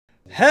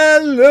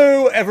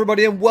Hello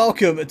everybody and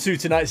welcome to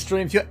tonight's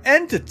stream. For your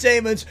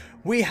entertainment,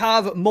 we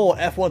have more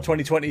F1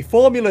 2020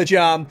 Formula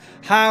Jam.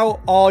 How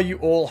are you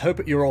all?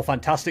 Hope you're all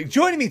fantastic.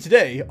 Joining me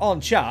today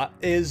on chat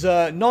is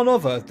none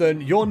other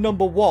than your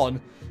number one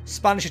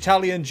Spanish,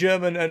 Italian,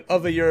 German and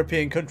other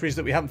European countries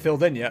that we haven't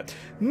filled in yet,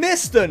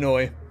 Mr.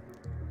 Noi.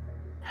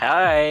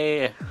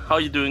 Hi, how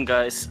you doing,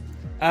 guys?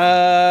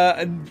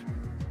 And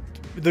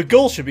the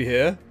goal should be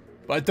here,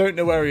 but I don't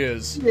know where he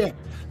is. Yeah.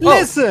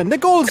 Listen, the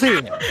goal's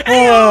here.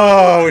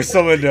 Oh, we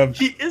summoned him.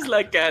 He is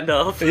like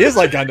Gandalf. He is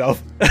like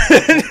Gandalf.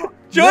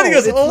 Joining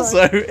us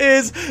also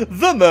is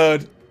the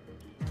Murd.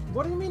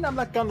 What do you mean I'm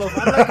like Gandalf?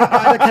 I'm like a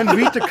guy that can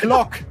read the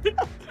clock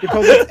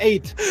because it's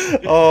 8.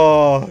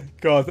 Oh,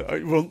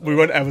 God. We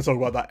won't ever talk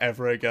about that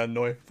ever again,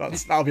 Noi.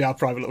 That'll be our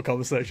private little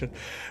conversation.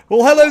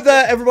 Well, hello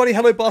there, everybody.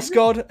 Hello, Boss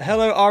God.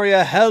 Hello,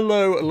 Arya.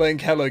 Hello, Link.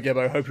 Hello,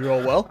 Gibbo. Hope you're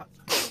all well.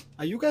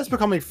 Are you guys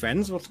becoming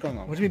friends? What's going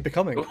on? What do you mean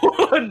becoming?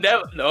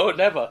 Never. No,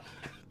 never.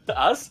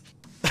 Us?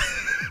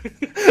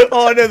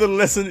 Oh, I know the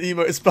listen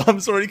emote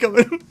spam's already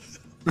coming.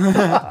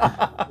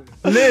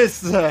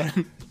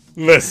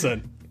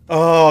 Listen.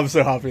 Oh, I'm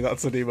so happy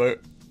that's an emote.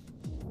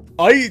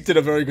 I did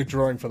a very good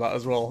drawing for that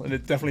as well, and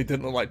it definitely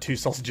didn't look like two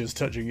sausages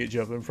touching each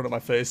other in front of my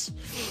face.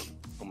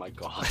 Oh my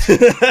god.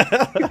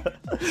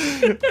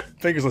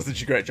 Fingers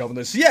did a great job on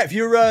this. So yeah, if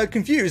you're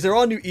confused, there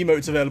are new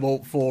emotes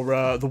available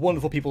for the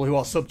wonderful people who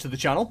are subbed to the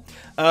channel.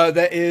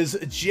 There is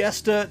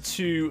Jester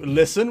to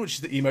Listen, which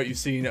is the emote you've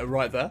seen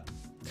right there.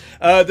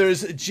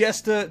 There's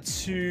Jester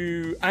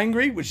to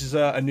Angry, which is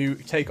a new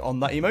take on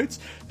that emote.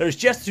 There's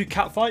Jester to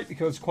Catfight,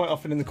 because quite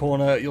often in the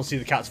corner you'll see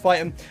the cats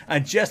fighting.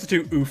 And Jester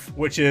to Oof,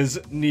 which is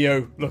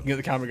Neo looking at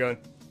the camera going,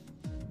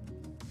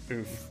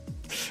 oof.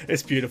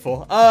 It's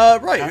beautiful.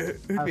 Right,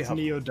 who do we have?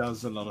 Neo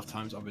does a lot of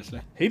times,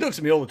 obviously. He looks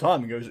at me all the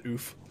time and goes,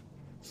 oof.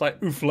 It's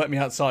like, oof, let me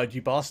outside,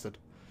 you bastard.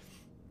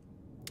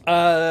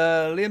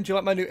 Liam, do you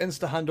like my new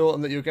Insta handle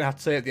and that you're going to have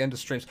to say at the end of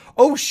streams?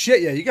 Oh,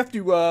 shit, yeah, you have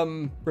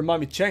to remind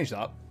me to change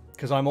that,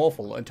 because I'm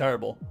awful and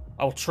terrible.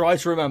 I'll try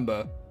to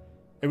remember.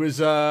 It was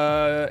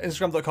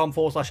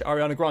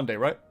Instagram.com/Ariana Grande,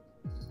 right?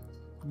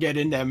 Get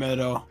in there,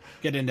 Murdo.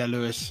 Get in there,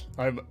 Lewis.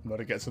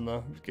 Murdo gets in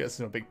there. Gets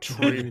in a big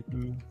tree.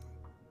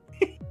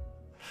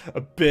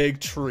 A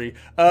big tree.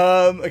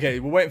 Okay,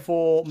 we're waiting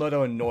for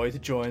Murdo and Noi to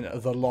join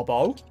the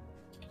Lobo.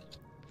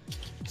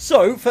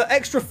 So, for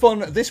extra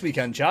fun this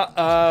weekend, chat,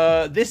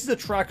 this is a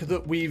track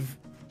that we've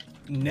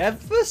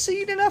never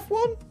seen in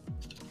F1?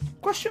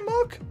 Question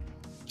mark?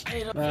 I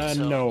don't think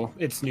so. No,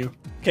 it's new.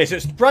 Okay, so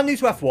it's brand new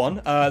to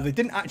F1. They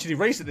didn't actually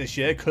race it this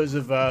year because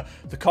of the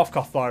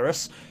cough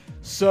virus.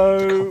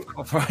 So,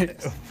 Cough, right?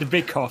 The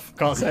big cough.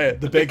 Can't say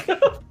it. The big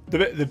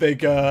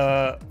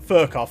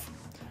fur cough.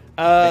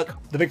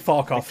 The big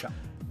far cough. So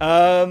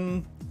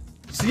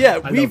yeah,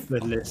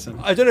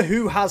 I don't know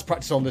who has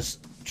practiced on this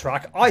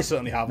track. I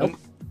certainly haven't. Nope,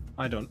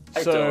 I don't.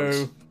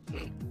 So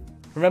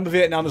remember,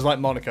 Vietnam is like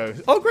Monaco.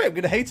 Oh great, I'm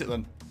gonna hate it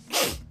then.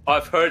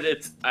 I've heard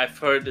it's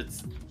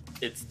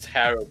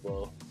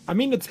terrible. I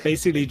mean, it's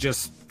basically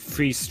just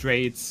 3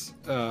 straights,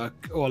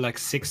 or like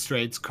 6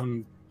 straights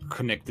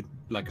connected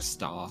like a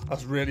star. I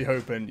was really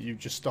hoping you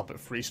just stop at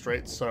 3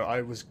 straights, so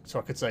I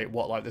could say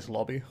what, like this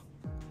lobby.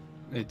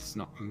 It's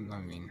not. I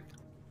mean,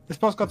 is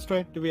Boss God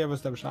straight? Did we ever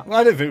establish that? Well,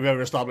 I don't think we've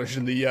ever established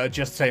in the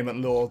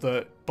Justtainment lore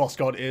that Boss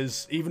God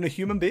is even a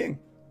human being.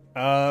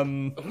 Oh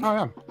yeah.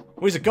 Well,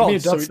 he's a god, I mean,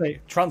 so he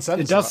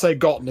transcends. It does say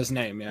God in his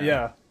name. Yeah.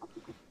 Yeah.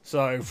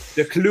 So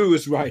the clue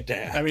is right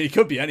there. I mean, he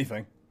could be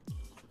anything.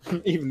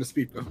 Even the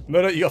speed bump.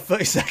 Murdo, you got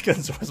 30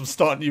 seconds, or I'm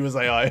starting you as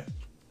AI.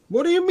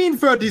 What do you mean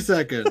 30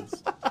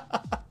 seconds?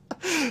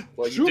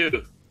 What you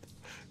do?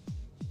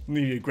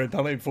 Need a grid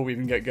penalty before we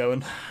even get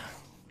going.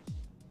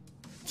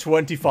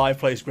 25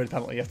 place grid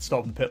penalty. You have to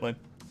stop in the pit lane.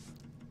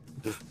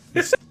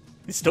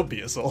 He still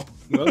beat us all.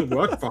 Well, it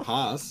worked for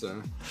Haas.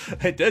 So.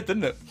 It did,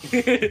 didn't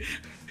it?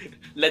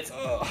 Let's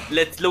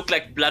look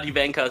like bloody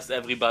wankers,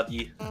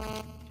 everybody.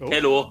 Oh.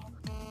 Hello,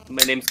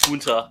 my name's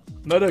Gunther.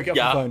 Murdo, get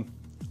off the phone.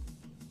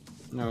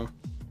 No.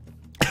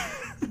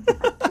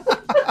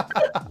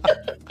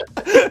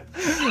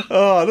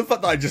 Oh, the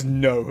fact that I just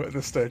know at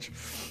this stage.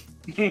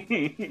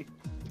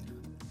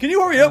 Can you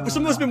hurry up?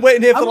 Someone's been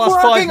waiting here for the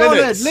last 5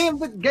 minutes. Liam,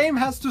 the game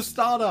has to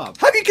start up.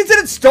 Have you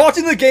considered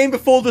starting the game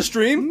before the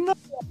stream? No.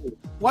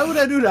 Why would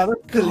I do that?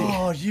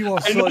 God, you are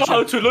I know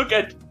how to look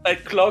at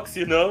clocks,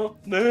 you know?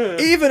 No.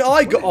 Even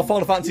I got off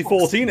Final Fantasy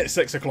 14 at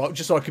 6 o'clock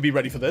just so I could be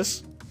ready for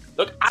this.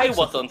 Look, I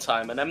was on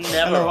time and I'm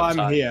never Hello, on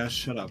time. I'm here.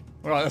 Shut up.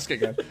 Alright, let's get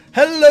going.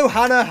 Hello,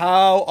 Hannah.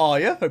 How are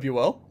you? Hope you're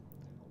well.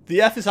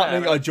 The F is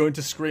happening. I joined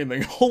to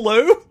screaming.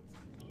 Hello?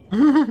 We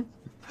need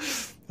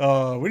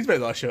to make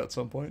that shirt at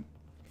some point.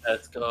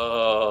 Let's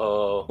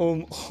go.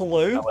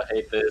 Hello? Oh, I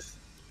hate this.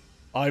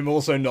 I'm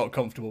also not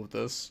comfortable with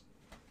this.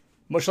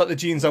 Much like the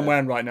jeans I'm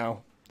wearing right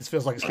now. This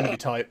feels like it's going to be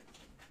tight.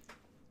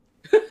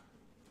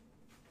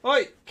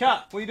 Oi,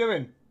 cat, what are you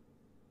doing?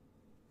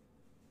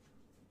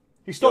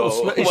 He stole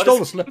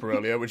the slipper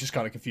earlier, which is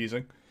kind of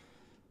confusing.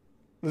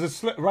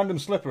 There's a random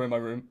slipper in my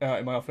room,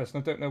 in my office,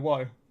 and I don't know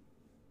why.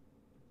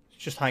 It's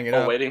just hanging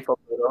out. Waiting for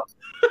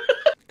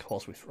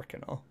course we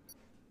frickin' are.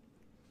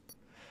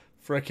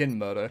 Frickin'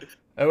 murder.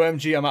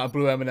 OMG, I'm out of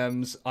blue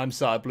M&Ms. I'm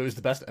sad. Blue is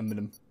the best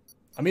M&M.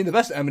 I mean, the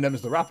best M&M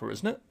is the wrapper,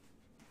 isn't it?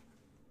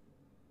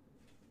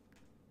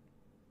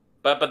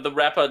 But the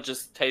wrapper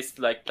just tastes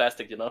like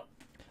plastic, you know?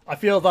 I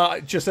feel that I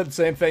just said the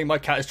same thing. My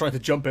cat is trying to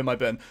jump in my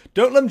bin.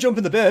 Don't let him jump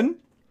in the bin.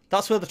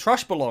 That's where the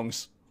trash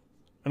belongs.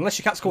 Unless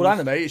your cat's called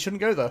Anime, it shouldn't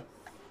go there.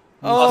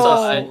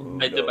 Also,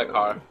 I did my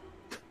car.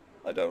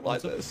 I don't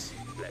like this.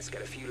 Let's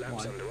get a few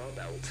laps under our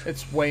belt.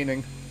 It's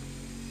waning.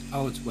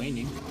 Oh, it's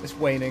waning. It's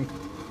waning.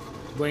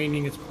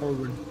 Waning, it's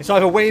pouring. It's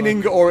either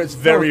waning or it's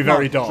very,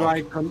 very dark.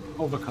 Dry,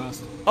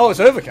 overcast. Oh,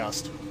 it's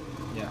overcast.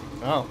 Yeah.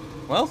 Oh,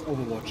 well,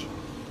 Overwatch.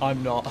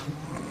 I'm not.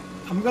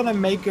 I'm gonna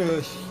make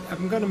a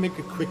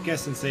quick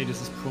guess and say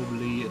this is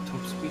probably a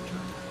top speed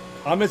track.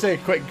 I'm gonna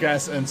take a quick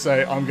guess and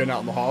say I'm going out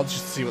on the hards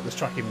just to see what this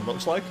track even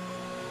looks like.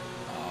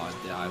 Oh,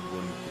 yeah, I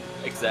wouldn't.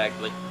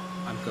 Exactly.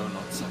 I'm going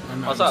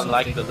outside. Also, I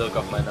like the look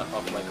of my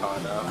car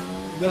now.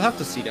 We'll have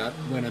to see that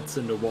when it's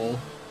in the wall.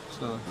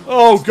 So.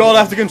 Oh god, I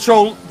have to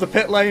control the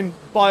pit lane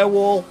by a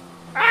wall.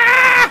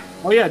 Ah!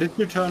 Oh yeah, did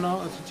you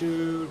did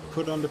you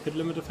put on the pit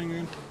limiter thing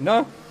again?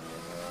 No.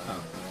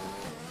 Oh.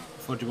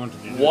 Thought you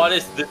wanted to do What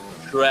is this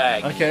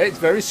track? Okay, it's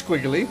very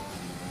squiggly.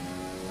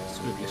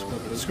 Squiggly,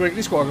 squiggly.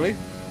 Squiggly, squaggly.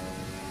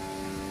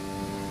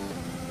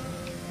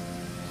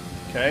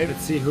 Okay,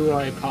 Let's see who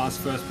I pass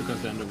first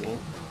because they're in the wall.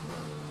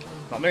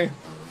 not me.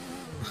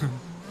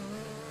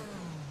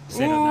 Say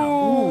that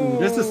now. Ooh,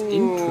 this is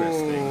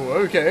interesting. Ooh,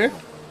 okay.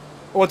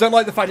 Oh, I don't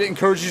like the fact it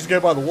encourages you to go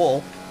by the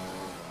wall.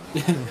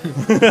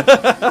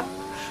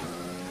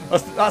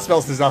 That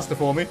spells disaster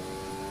for me.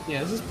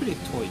 Yeah, this is pretty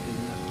toy, isn't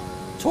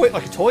it? Toy,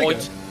 like a toy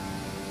gun.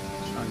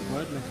 Shiny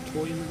word, like a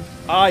toy.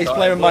 Ah, he's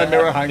playing with my Well,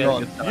 mirror, have hang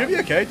on. been good You'll be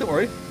okay, don't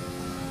worry.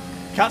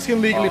 Cats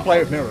can legally play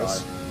with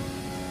mirrors.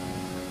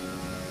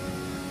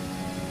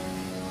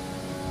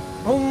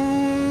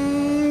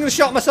 I'm gonna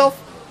shot myself.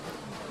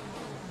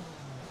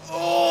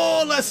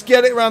 Oh, let's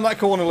get it around that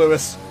corner,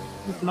 Lewis.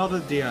 It's not a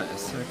DRS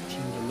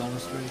section, the long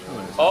straight.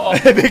 Oh,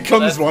 It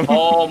becomes that's one.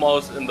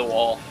 almost in the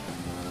wall.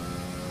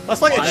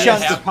 That's like a I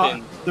chance have to...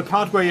 been. The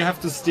part where you have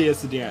to steer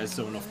is the DRS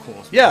zone, of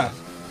course. Yeah.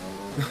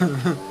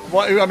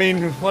 What? I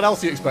mean, what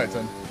else are you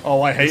expecting?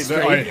 Oh, I hate this.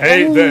 Straight. I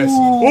hate Ooh. this.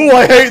 Oh,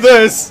 I hate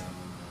this.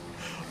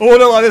 Oh, I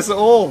don't like this at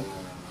all.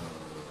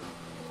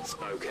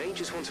 Okay,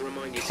 just want to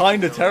remind you.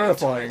 Kinda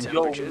terrifying.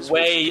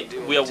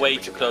 We are way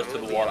too close to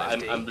the wall.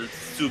 I'm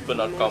super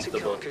not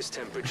comfortable. I'm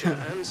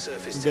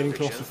getting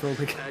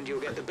claustrophobic. And you'll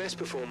get the best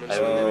performance I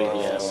from the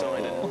really am. inside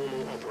a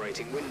normal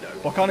operating window.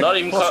 What kind Not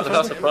of even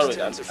claustrophobic?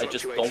 claustrophobic. I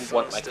just don't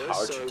want my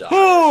car to die.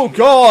 Oh,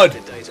 God.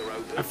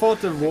 I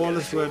thought the wall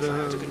is where the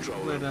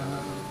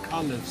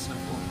car lives. I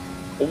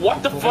thought.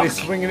 What the Are they fuck?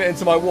 swinging it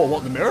into my wall?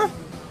 What, the mirror?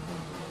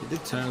 You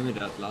did tell me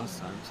that last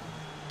time. So.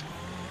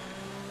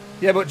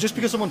 Yeah, but just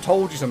because someone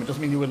told you something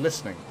doesn't mean you were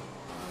listening.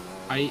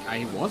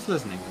 I was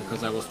listening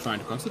because I was trying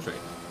to concentrate.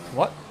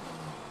 What?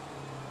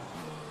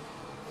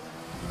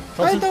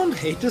 I don't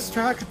hate this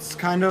track. It's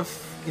kind of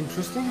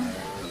interesting.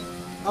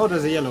 Oh,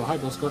 there's a yellow. Hi,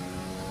 boss Scott.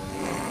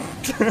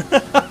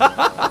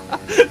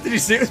 Did you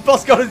see it was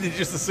Boss God, or did you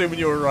just assume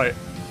you were right?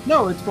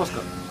 No, it's boss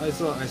Scott. I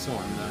saw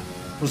him there.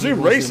 Resume He was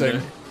in racing?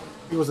 the-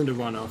 He was in the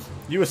runoff.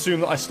 You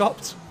assume that I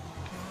stopped?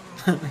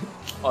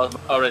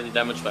 Already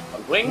damaged by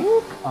one wing.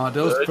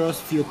 Those Good.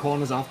 first few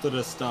corners after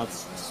the start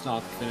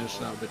finish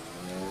are a bit.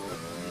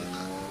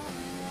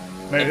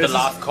 Mate, And the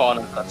last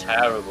corners are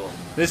terrible.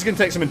 this is going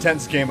to take some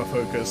intense gamer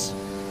focus.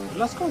 The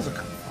last corners are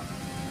kind of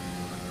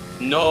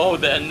fun. No,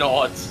 they're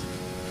not.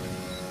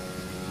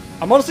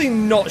 I'm honestly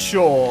not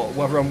sure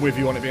whether I'm with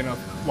you on it being a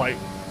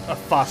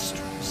fast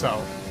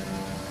sell.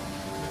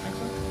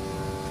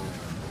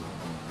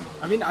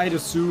 I mean, I'd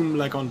assume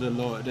like on the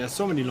there's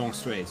so many long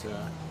straights.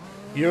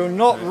 You're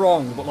not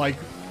wrong, but like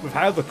with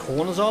how the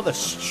corners are, they're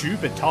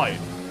stupid tight.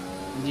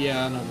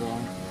 Yeah, not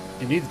wrong.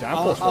 You need the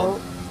downforce for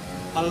it.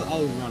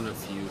 I'll run a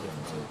few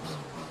different tips.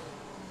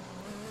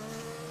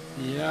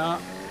 Yeah.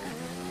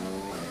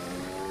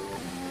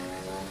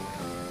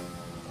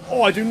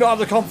 Oh, I do not have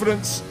the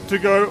confidence to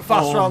go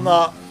fast Oh. around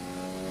that.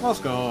 Oh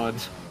God.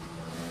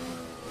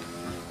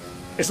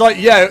 It's like,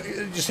 yeah,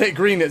 just hit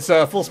green, it's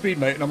full speed,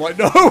 mate. And I'm like,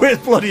 no,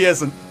 it bloody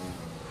isn't.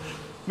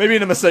 Maybe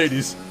in a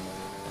Mercedes.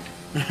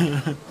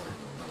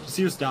 Just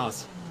use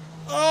stars.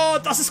 Oh,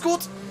 that's a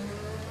squad.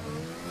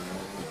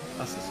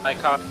 My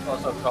car is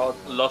also called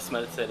Los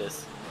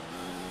Mercedes.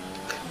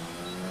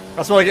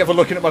 That's what I get for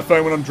looking at my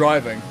phone when I'm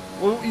driving.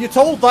 Well, you're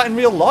told that in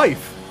real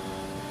life.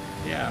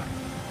 Yeah.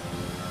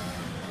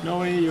 No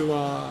way you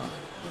are.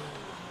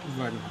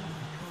 Right.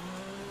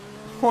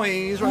 Oh,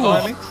 he's right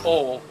behind me.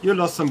 Oh, You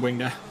lost some wing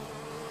there.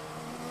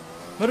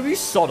 What do we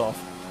sod off?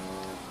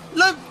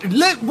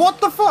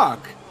 What the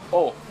fuck?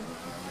 oh.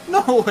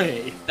 No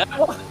way. That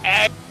was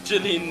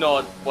actually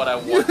not what I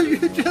You,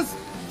 wanted. you just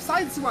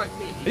sideswiped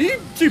me. Are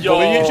you two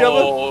bullying each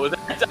other?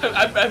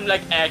 I'm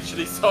like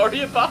actually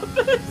sorry about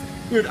this.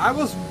 Dude, I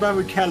was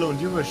Barrichello and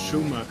you were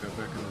Schumacher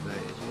back in the day.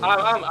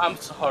 I'm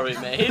sorry,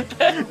 mate.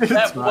 That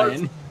was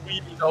fine.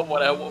 really not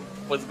what I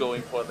was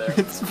going for there.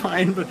 It's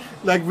fine, but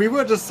like we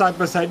were just side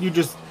by side. You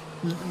just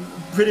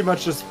pretty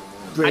much just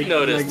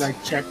noticed.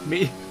 like checked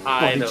me.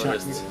 I Body checked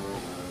noticed. me.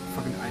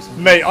 Fucking ice.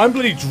 Mate, I'm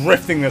bloody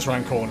drifting this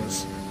round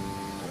corners.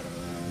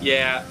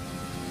 Yeah,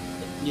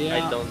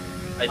 Yeah. I don't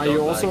Are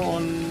you also like.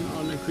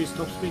 on increased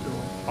top speed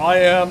or? I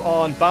am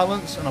on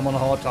balance and I'm on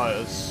hard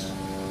tires.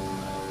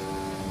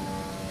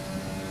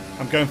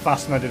 I'm going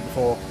faster than I did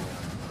before.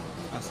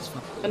 Fast as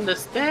fuck.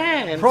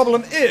 Understand.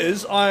 Problem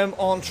is, I am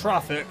on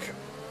traffic.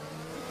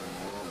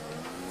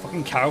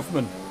 Fucking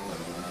Kaufman.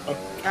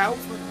 Ow.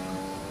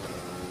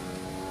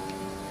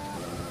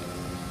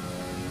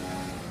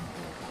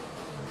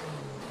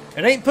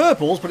 It ain't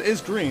purples, but it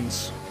is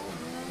greens.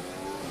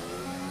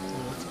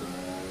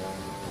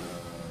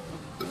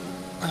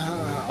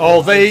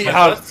 Oh, they My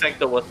have first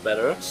sector was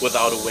better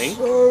without a wing.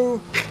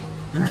 so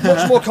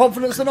much more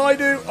confidence than I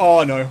do.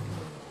 Oh no.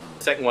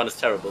 The second one is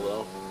terrible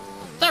though.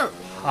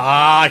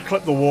 Ah, I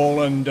clipped the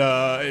wall and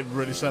it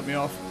really set me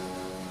off.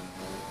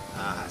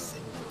 Ah, see.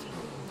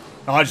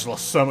 I just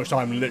lost so much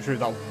time literally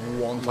with that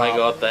one Oh my lap.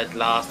 god, that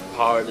last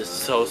part is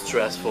so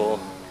stressful.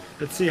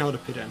 Let's see how the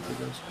pit entry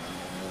goes.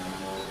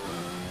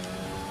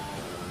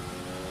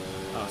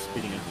 Ah,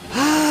 speeding up.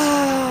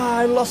 Ah,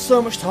 I lost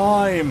so much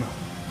time.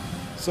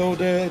 So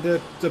the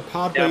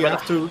part Yeah, where you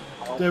but-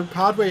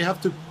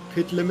 have to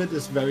pit limit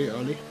is very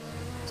early.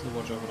 So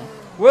watch out for that.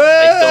 Whoa! I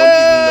don't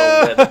even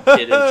know where the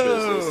pit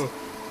entrance is.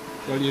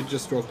 Well, you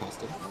just drove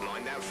past it.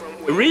 Mind that front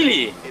wheel.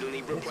 Really? It'll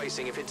need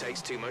replacing if it takes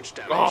too much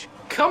Oh, damage.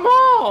 come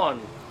on!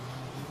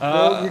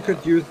 Well, you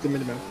could use the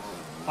minimum.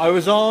 I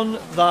was on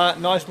that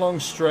nice long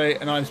straight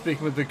and I'm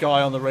speaking with the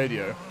guy on the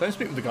radio. Don't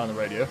speak with the guy on the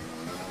radio.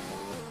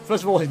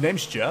 First of all, his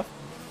name's Jeff.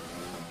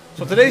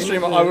 So today's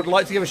stream, I would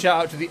like to give a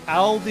shout out to the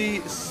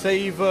Aldi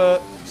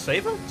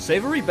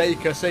Savory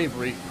Baker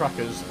Savory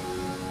crackers.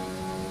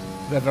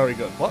 They're very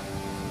good. What?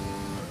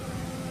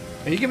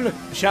 Are you giving a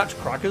shout to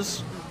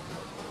crackers?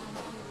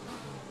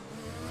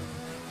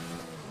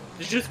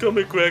 Did you just call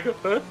me cracker,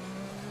 huh?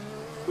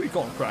 What are you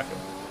calling cracker?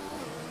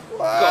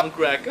 Gone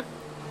cracker.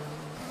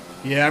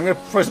 Yeah, I'm gonna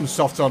throw some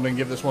softs on and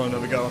give this one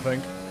another go, I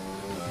think.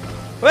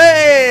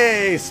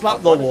 Hey!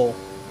 Slap the wall.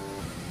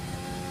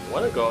 I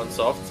wanna go on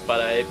softs,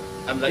 but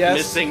I'm like Yes.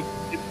 missing.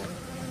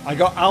 I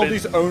got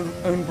Aldi's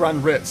own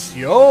brand Ritz.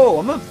 Yo,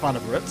 I'm a fan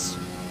of Ritz.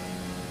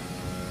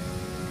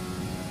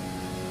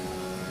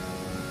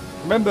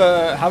 I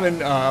remember having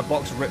a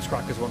box of Ritz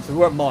crackers once. They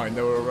weren't mine,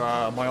 they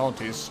were my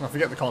auntie's. I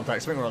forget the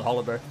context, I think we were on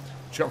holiday.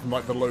 She got from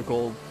like the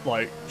local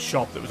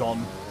shop that was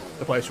on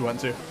the place we went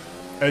to.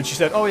 And she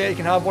said, oh yeah, you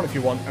can have one if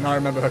you want. And I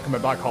remember her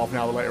coming back half an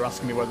hour later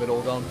asking me where they'd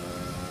all gone.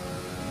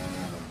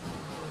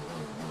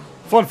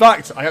 Fun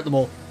fact, I ate them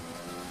all.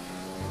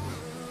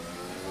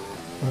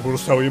 I'm gonna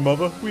tell your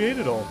mother, we ate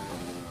it all.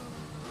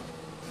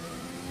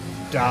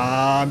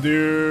 Damn,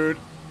 dude.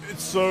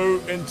 It's so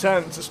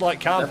intense, it's like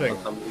camping.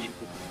 For some reason.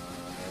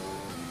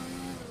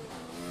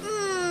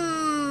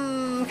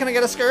 Can I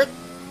get a skirt?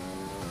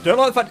 Don't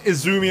like the fact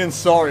Izumi and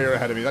Sari are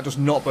ahead of me. That does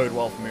not bode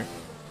well for me.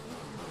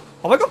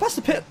 Have I got past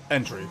the pit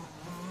entry?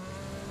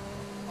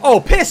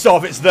 Oh, piss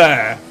off, it's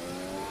there!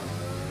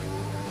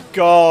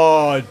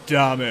 God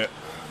damn it.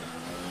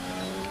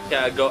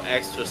 Yeah, go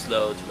extra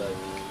slow to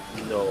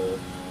like, no.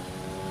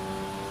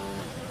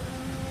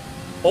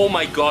 Oh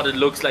my god, it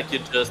looks like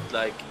you're just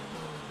like...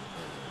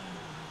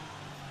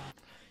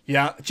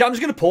 Yeah, chat, I'm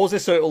just going to pause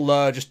this so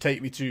it'll just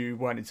take me to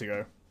where I need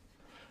to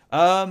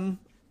go.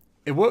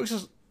 It works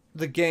as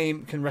the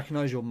game can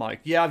recognize your mic.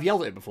 Yeah, I've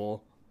yelled at it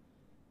before.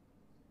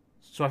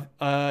 So,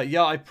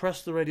 yeah, I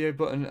pressed the radio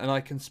button and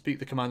I can speak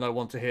the command I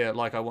want to hear,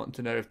 like I want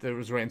to know if there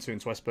was rain soon,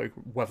 so I spoke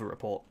weather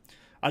report.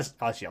 I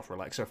just yell for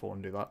Alexa if I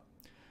want to do that.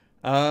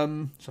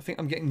 So I think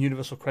I'm getting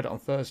universal credit on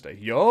Thursday.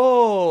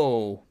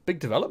 Yo! Big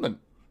development.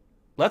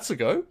 Let's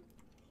go.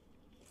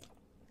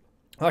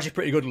 Actually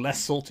pretty good, less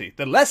salty.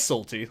 They're less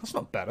salty, that's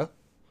not better.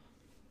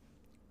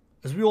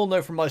 As we all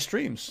know from my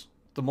streams,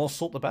 the more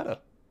salt the better.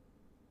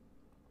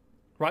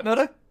 Right,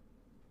 Murdo?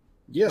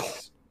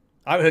 Yes.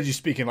 I haven't heard you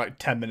speak in like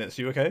 10 minutes.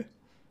 You okay?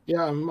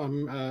 Yeah,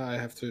 I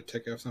have to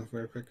take care of something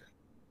very quick.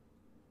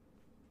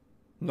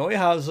 Noi,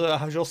 how's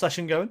your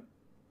session going?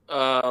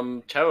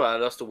 Terrible, I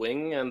lost a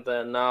wing, and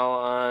then now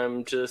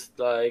I'm just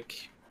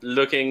like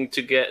looking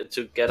to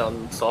get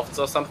on softs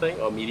or something,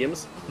 or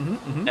mediums,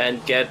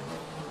 and get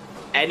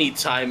any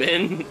time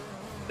in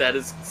that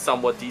is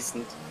somewhat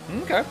decent.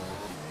 Okay.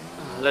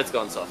 Let's go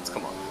on softs,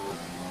 come on.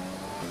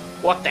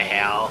 What the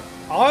hell?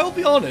 I'll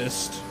be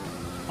honest.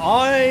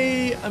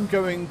 I am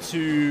going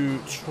to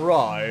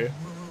try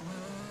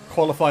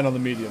qualifying on the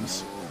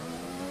mediums.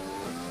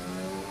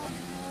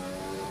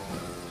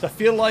 So I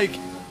feel like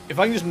if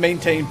I can just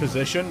maintain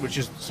position, which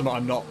is something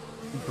I'm not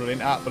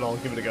brilliant at, but I'll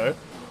give it a go,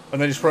 and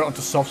then just throw it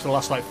onto softs for the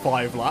last like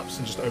 5 laps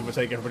and just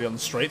overtake everybody on the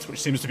straights,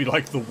 which seems to be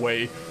like the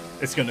way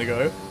it's going to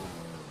go.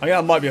 I think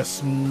that might be a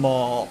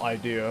smart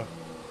idea.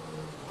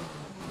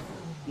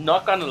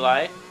 Not gonna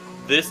lie,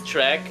 this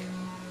track,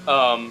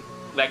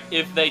 like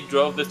if they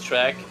drove this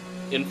track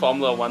in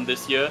Formula 1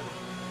 this year,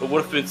 it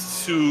would have been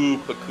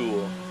super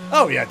cool.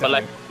 Oh yeah, But definitely.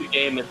 like the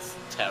game, it's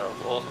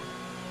terrible.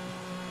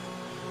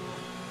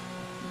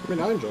 I mean,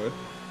 I enjoy it.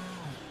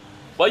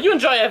 Well, you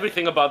enjoy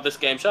everything about this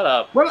game. Shut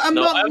up. Well, I'm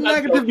not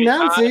negative joking.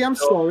 Nancy. I'm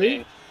sorry.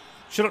 joking.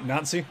 Shut up,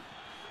 Nancy.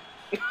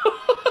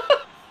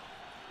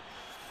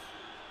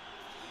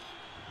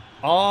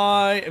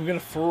 I am going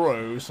to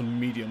throw some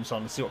mediums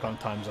on and see what kind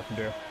of times I can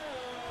do.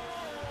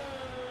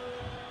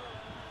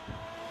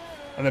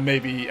 And then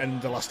maybe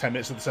end the last 10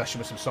 minutes of the session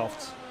with some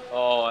softs.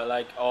 Oh, I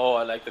like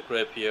the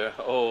grip here.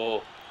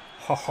 Oh,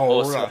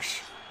 Oh,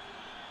 rush.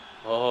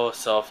 oh,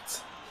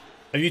 soft.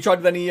 Have you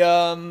tried any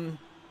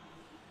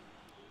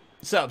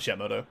setups yet,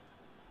 Modo?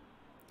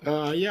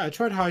 Yeah, I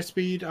tried high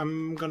speed.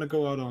 I'm gonna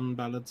go out on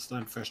balanced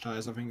and fresh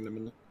tires, I think, in a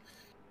minute.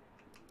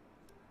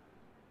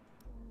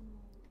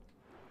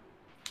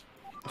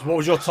 So what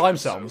was your time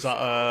set on? Was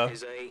that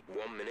Is a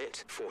 1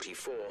 minute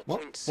 44.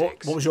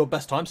 what was your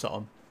best time set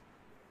on?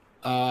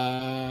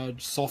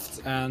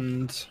 Soft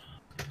and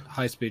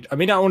high speed. I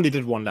mean, I only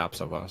did 1 lap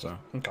so far, so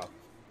Okay.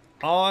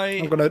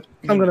 I'm gonna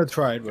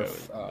try it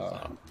with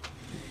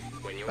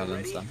When you're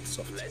balanced ready, and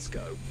soft. let's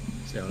go.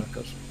 See how that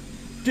goes.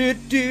 Do,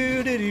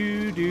 do, do,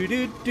 do, do,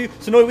 do, do.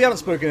 So no, we haven't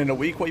spoken in a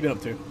week. What have you been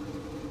up to?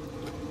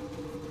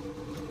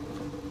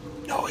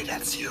 No,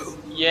 that's you.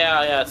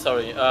 Yeah.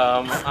 Sorry.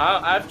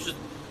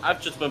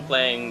 I've just been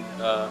playing,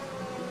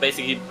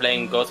 basically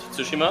playing Ghost of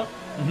Tsushima.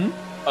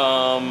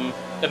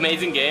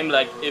 Amazing game.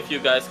 Like, if you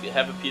guys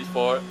have a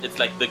PS4, it's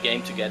like the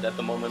game to get at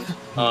the moment.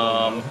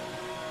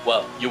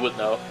 Well, you would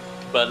know,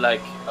 but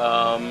like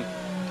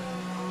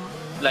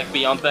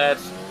beyond that,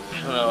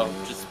 I don't know.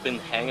 Just been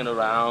hanging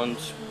around,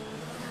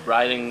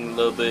 riding a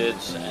little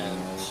bit, and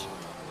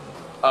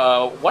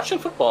watching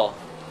football.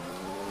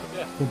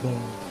 Yeah.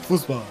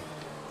 Football.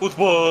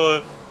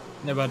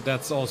 Yeah, but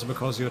that's also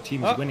because your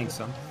team is winning,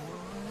 son.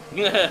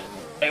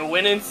 A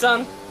winning,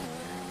 son.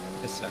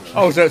 It's actually.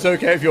 Oh, so it's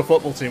okay if your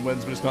football team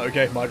wins, but it's not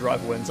okay if my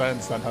driver wins. I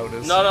understand how it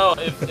is. No,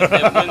 if they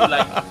win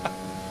like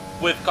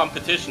with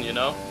competition, you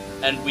know,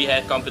 and we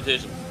had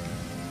competition.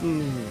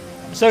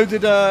 So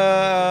did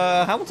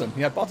Hamilton.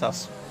 He had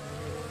Bottas.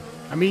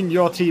 I mean,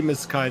 your team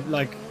is kind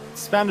like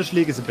Spanish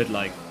league is a bit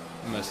like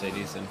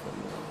Mercedes and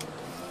Formula 1.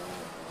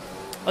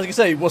 I was gonna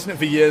say, wasn't it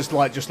for years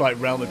like just like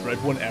Real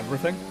Madrid won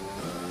everything?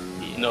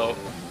 No,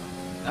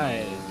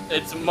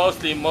 it's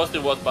mostly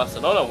was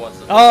Barcelona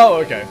once. Oh,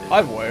 okay.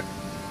 Either way.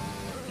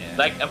 Yeah.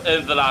 Like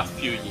in the last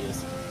few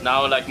years.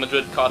 Now like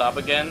Madrid caught up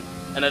again,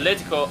 and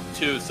Atletico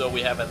too. So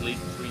we have at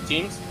least 3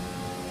 teams.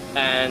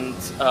 And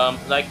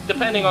like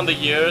depending on the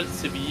year,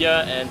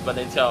 Sevilla and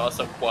Valencia are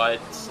also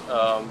quite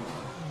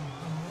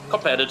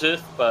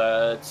competitive.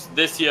 But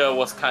this year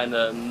was kind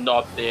of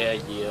not their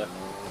year.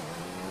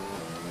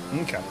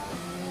 Okay.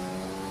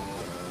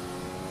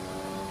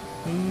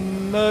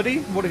 Murdy,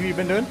 what have you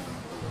been doing?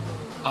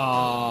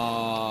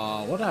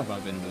 What have I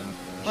been doing?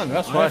 I don't know,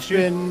 that's why I've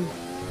been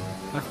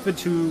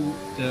to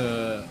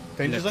the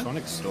Danger Zone?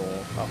 electronics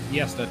store. Oh,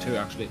 yes, that too,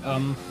 actually.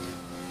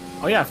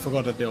 Oh yeah, I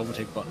forgot that the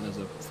overtake button is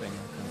a thing.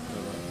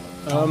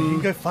 You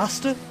can go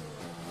faster?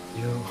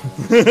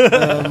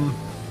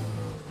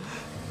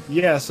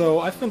 Yeah, so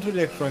I've been to the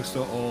electronics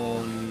store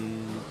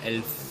on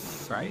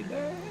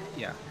Friday?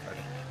 Yeah,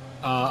 Friday.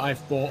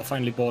 I've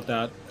finally bought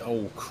that.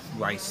 Oh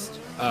Christ!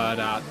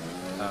 That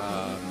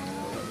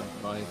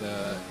by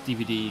the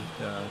DVD,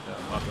 the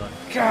hard drive.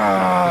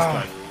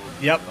 God.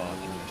 Yep. God,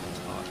 it's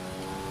hard.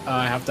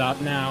 I have that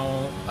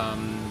now.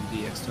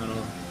 The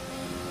external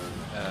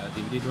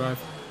DVD drive,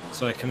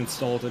 so I can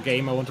install the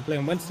game I want to play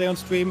on Wednesday on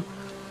stream.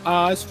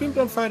 I streamed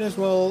on Friday as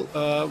well.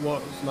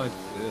 Was like,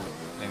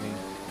 I mean,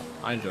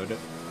 I enjoyed it.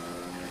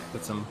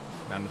 With some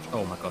manage.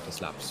 Oh my god, this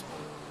lap's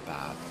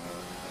bad.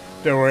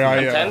 Don't worry,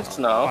 I'm tense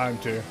now. I'm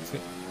too. I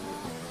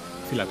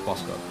feel like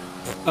boss god.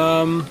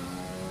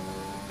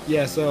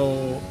 Yeah,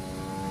 so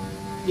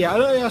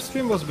yeah,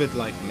 stream was a bit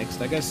like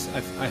mixed. I guess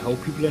I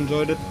hope people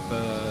enjoyed it,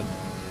 but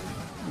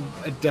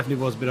it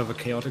definitely was a bit of a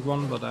chaotic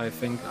one. But I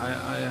think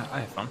I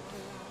had fun.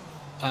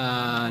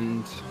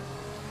 And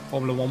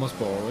Formula 1 was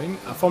boring.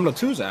 Formula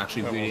 2 is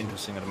actually really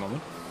interesting at the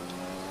moment.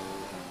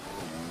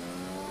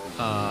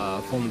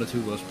 Formula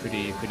 2 was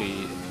pretty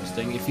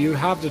interesting. If you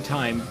have the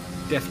time,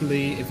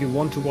 definitely, if you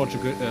want to watch a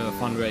good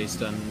fun race,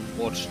 then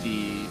watch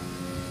the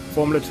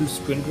Formula 2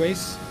 sprint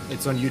race.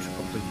 It's on YouTube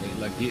completely.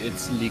 Like,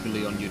 it's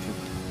legally on YouTube.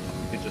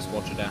 You can just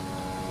watch it there.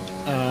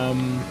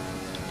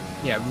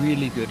 Yeah,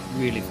 really good,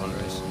 really fun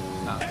race.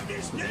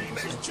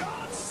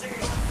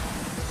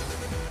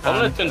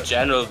 Formula 2 in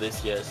general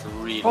this year is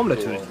really Formula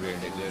cool. 2 is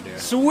really good, yeah.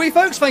 Sweet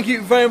folks, thank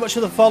you very much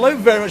for the follow.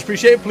 Very much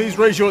appreciate it. Please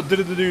raise your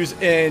do-do-do-dos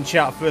in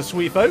chat for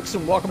Sweet folks.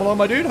 And welcome along,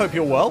 my dude. Hope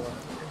you're well.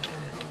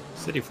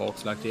 City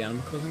folks like the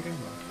Animal Crossing game.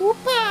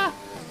 Whoopa!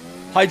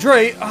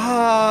 Hydrate.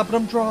 But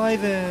I'm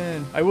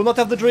driving. I will not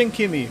have the drink,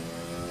 Kimmy.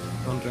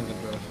 Don't drink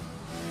and drive.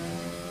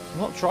 I'm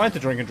not trying to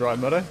drink and drive,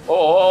 Murdo.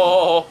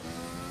 Oh.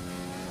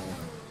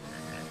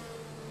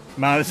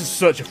 Man, this is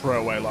such a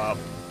throwaway lap.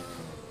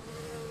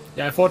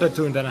 Yeah, I thought that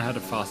too, and then I had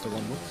a faster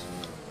one. Whoops.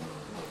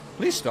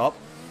 Please stop.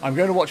 I'm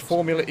going to watch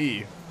Formula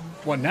E.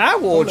 What, now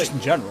or just in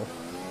general?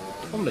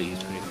 Formula E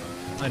is pretty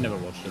fun. I never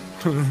watched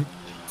it.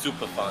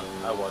 super fun.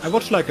 I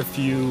watched like a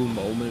few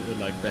moments,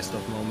 like best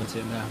of moments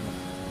in there.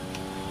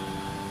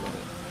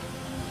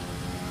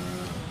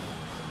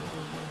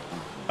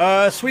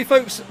 Sweet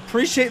folks,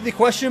 appreciate the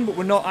question, but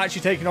we're not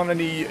actually taking on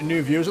any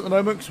new viewers at the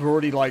moment because we're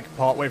already like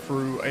partway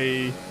through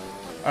a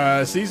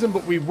season,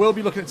 but we will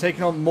be looking at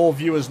taking on more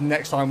viewers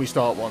next time we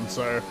start one,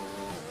 so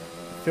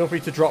feel free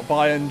to drop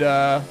by and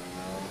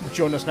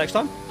join us next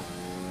time.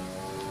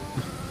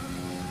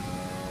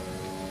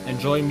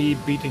 Enjoy me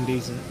beating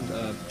these.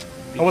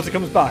 Once it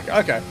comes back,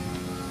 okay.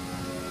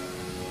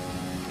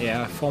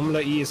 Yeah,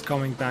 Formula E is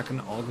coming back in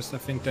August. I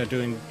think they're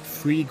doing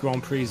 3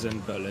 Grand Prix in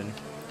Berlin.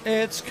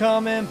 It's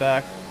coming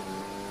back.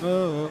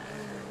 Oh,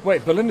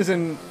 Wait, Berlin is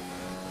in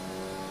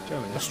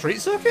Germany. a street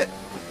circuit?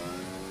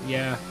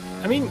 Yeah,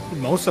 I mean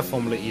most of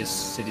Formula E is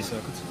city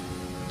circuits.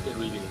 It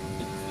really.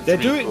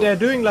 They're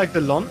doing like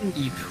the London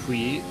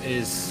E3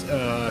 is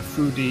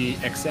through the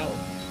XL.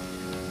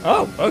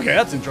 Oh, okay,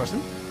 that's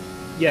interesting.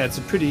 Yeah, it's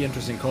a pretty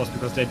interesting course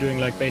because they're doing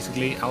like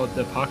basically out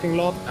the parking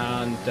lot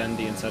and then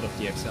the inside of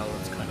the XL.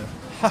 It's kind of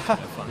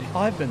funny.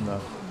 I've been there.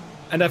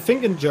 And I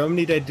think in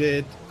Germany they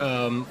did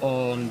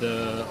on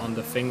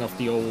the thing of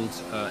the old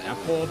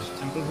airport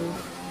Tempelhof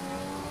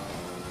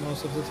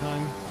most of the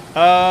time.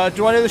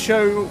 Do I know the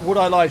show Would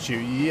I Lie to You?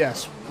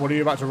 Yes. What are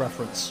you about to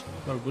reference?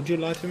 Well, would you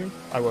lie to me?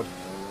 I would.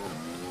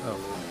 Oh,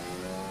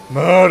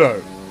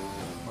 Murdo!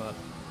 well,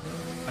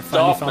 I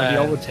finally Stop, found man. the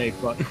overtake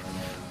button.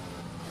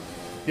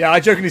 Yeah,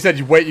 I jokingly said,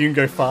 you wait, you can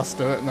go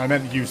faster, and I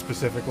meant you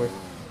specifically.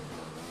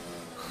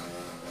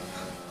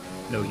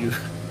 No, you.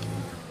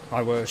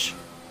 I wish.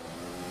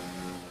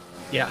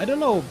 Yeah, I don't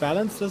know.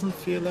 Balance doesn't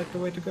feel like the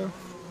way to go.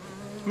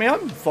 I mean,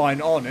 I'm fine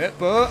on it,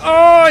 but...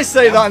 Oh, I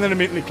say that and then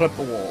immediately clip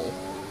the wall.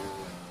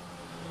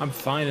 I'm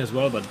fine as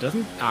well, but it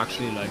doesn't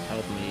actually like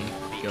help me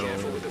go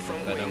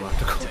better round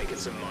to go. Taking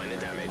some minor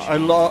damage.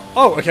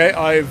 Oh, okay,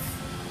 I've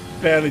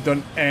barely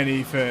done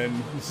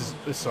anything.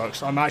 This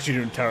sucks. I'm actually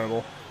doing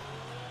terrible.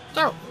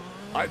 So,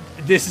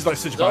 This is like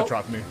such a bad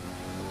trap for me.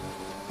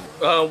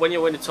 When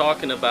you're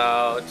talking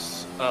about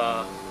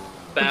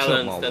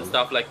balance and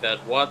stuff like that,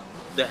 what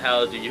the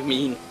hell do you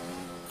mean?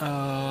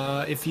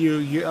 if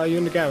you are you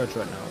in the garage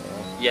right now?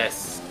 Or?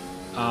 Yes.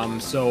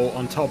 So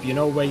on top, you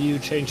know where you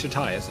change the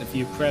tires. If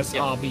you press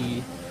Yep.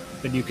 RB,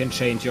 then you can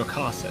change your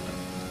car setup.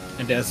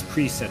 And there's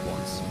preset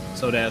ones.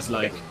 So there's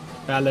like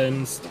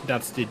balanced,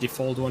 that's the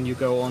default one you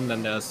go on.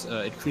 Then there's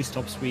increased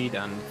top speed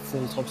and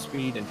full top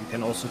speed, and you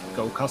can also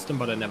go custom,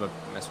 but I never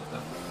mess with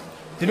that.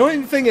 The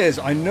annoying thing is,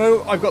 I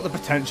know I've got the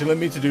potential in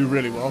me to do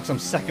really well because I'm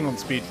second on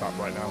speed trap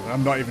right now. And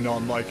I'm not even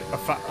on like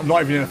I'm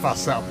not even in a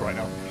fast setup right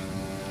now.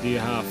 Do you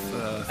have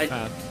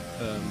fat?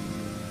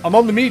 I'm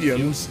on the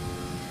mediums,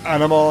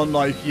 and I'm on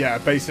like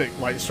basic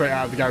like straight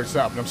out of the garage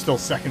setup, and I'm still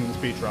second in the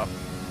speed trap.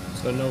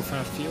 So no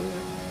fat fuel?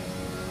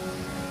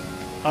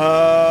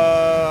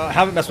 I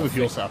haven't messed with the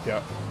fuel setup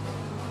yet.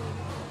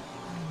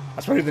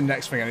 That's probably the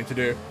next thing I need to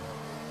do.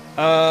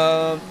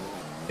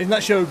 Isn't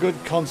that show a good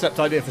concept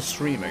idea for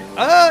streaming?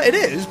 It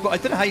is, but I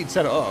don't know how you'd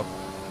set it up.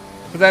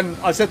 But then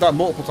I said that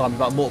multiple times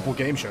about multiple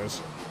game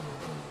shows.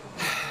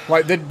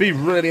 Like, there'd be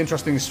really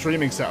interesting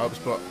streaming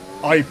setups, but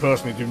I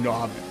personally do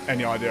not have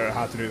any idea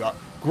how to do that.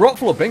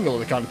 Grotful or Bingle are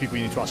the kind of people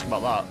you need to ask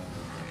about that.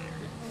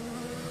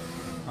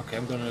 Okay,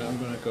 I'm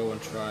gonna go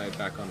and try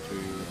back onto.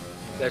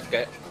 Let's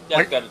get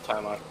a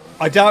timeout.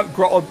 I doubt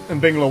Grotful and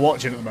Bingle are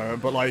watching at the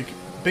moment, but like,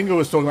 Bingle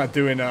was talking about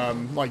doing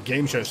like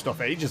game show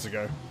stuff ages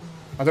ago.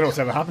 I don't know what's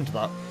ever happened to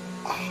that.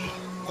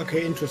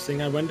 Okay,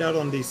 interesting. I went out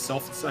on these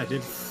softs. I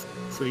did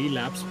 3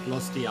 laps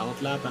plus the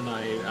out lap, and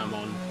I am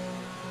on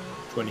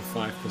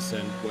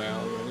 25% wear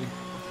already.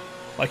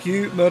 Like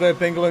you, Murdo,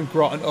 Bingle, and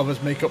Grot and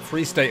others make up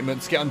 3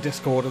 statements, get on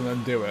Discord, and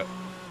then do it.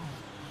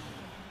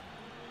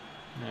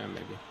 Yeah,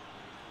 maybe.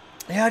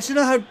 Yeah, I just don't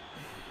know how... I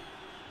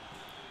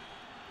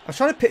was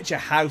trying to picture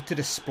how to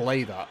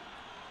display that.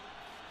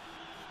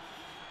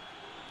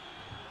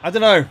 I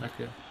don't know.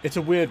 Okay. It's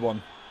a weird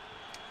one.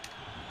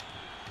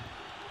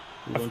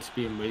 Who wants to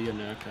be a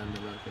millionaire kind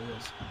of like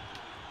this?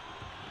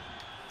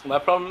 My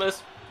problem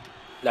is,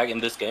 like in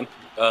this game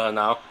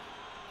now,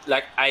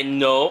 like I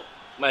know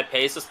my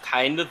pace is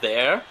kind of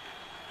there.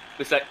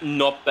 It's like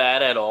not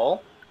bad at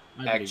all,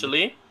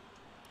 actually.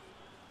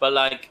 But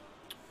like,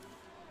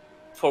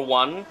 for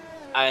one,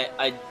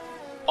 I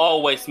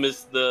always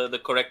miss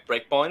the correct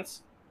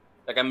breakpoints.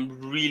 Like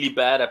I'm really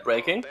bad at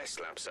braking.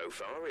 Best lap so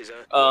far is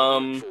a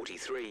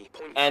 43.5.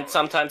 And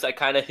sometimes I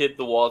kind of hit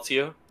the walls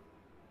here,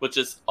 which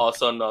is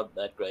also not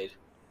that great.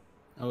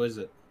 Oh, is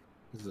it?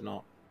 Is it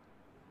not?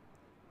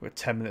 We're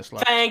 10 minutes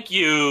left. Thank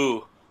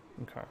you.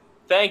 Okay.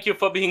 Thank you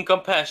for being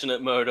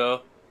compassionate,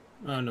 Murdo.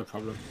 Oh, no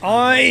problem.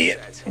 I'm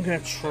going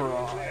to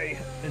try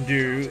and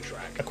do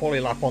a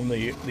quality lap on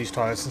these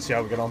tyres and see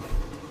how we get on.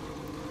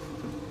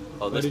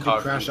 Oh, Why this did you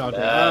car crash out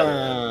bad.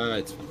 there?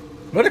 It's fine.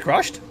 Murder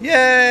crashed? I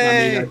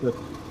Yay! mean,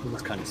 it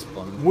was kind of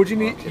spun. Would you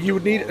need? You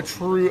would need a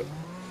true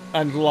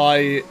and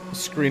lie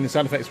screen and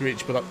sound effects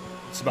reach, but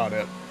that's about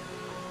it.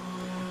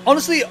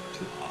 Honestly,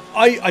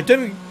 I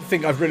don't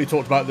think I've really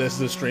talked about this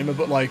as a streamer,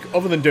 but like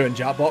other than doing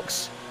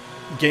Jackbox,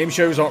 game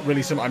shows aren't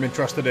really something I'm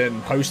interested in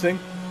hosting.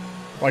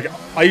 Like,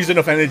 I use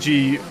enough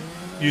energy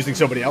using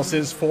somebody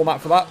else's format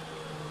for that.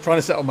 Trying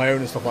to set up my own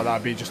and stuff like that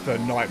would be just a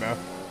nightmare.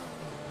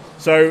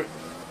 So,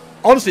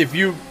 honestly, if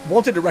you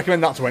wanted to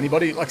recommend that to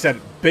anybody, like I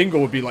said, Bingo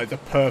would be like the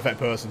perfect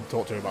person to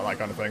talk to about that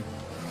kind of thing.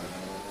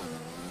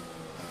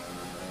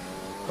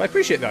 But I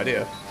appreciate the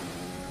idea.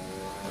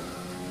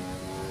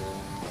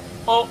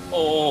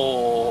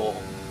 Oh.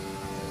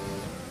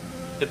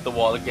 Hit the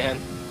wall again.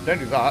 Don't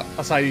do that.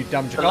 That's how you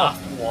damage your The car.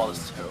 last wall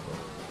is terrible.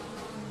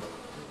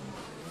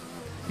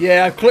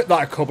 Yeah, I've clipped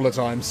that a couple of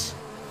times.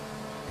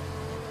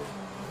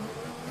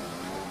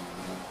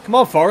 Come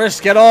on,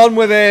 Forrest, get on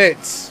with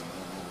it!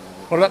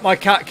 What about my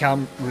cat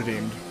cam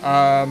redeemed?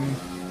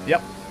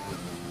 Yep.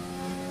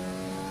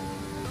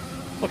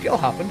 Look, it'll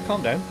happen.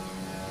 Calm down.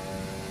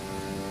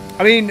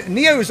 I mean,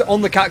 Neo's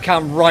on the cat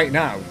cam right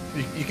now.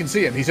 You can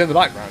see him. He's in the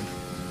background.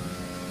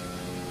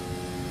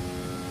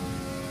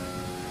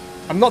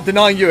 I'm not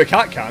denying you a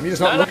cat cam. You're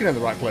just not looking in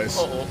the right place.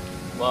 Uh-oh.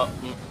 Well,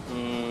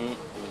 You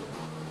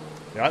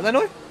alright there,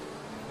 Noi?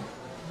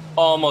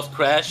 almost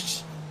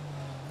crashed.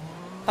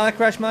 I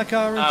crashed my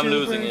car. I'm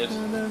losing it.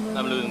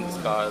 I'm losing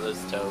this car.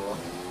 This is terrible.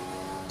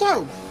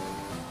 No!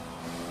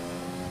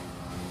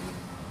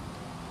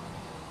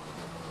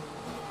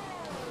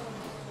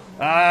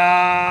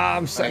 Ah,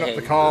 I'm setting up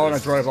the hate car and I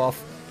this. drove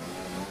off.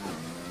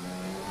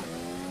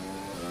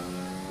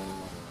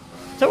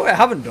 So what I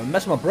haven't done,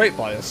 mess with my brake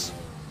bias.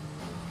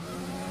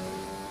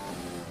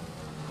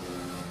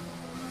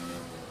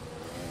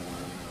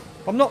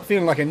 I'm not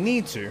feeling like I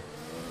need to.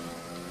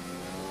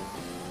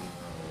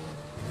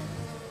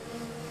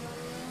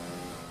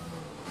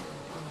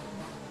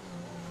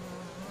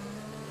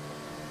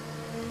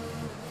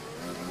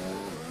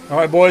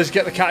 Alright boys,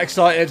 get the cat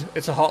excited.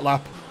 It's a hot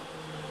lap.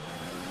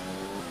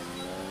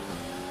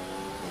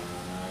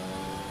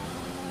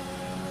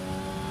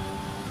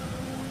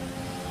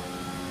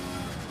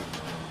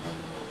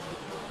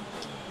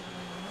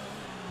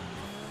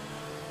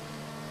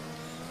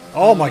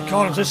 Oh my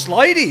god, I'm so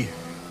slidey!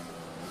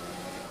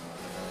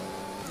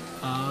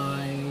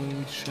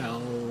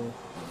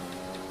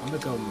 I'm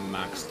gonna go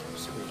max top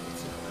speed.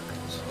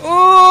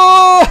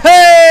 Oh,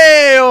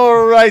 hey!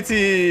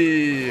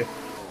 Alrighty!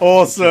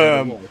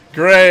 Awesome!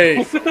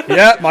 Great!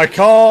 Yeah, my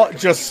car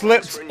just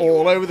slipped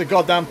all over the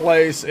goddamn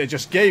place. It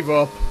just gave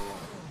up.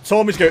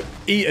 Told me to go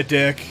eat a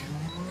dick.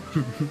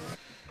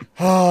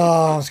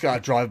 Ah, it's gotta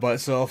drive by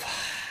itself.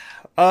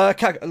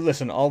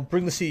 Listen, I'll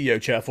bring the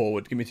CEO chair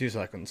forward. Give me 2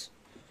 seconds.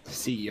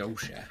 CEO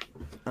share.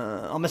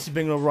 I'll message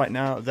Bingo right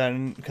now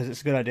then, because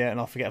it's a good idea, and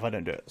I'll forget if I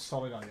don't do it.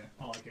 Solid idea.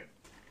 I like it.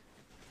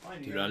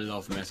 Dude, I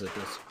love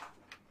messages.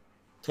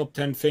 Top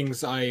 10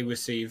 things I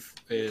receive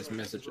is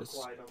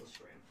messages.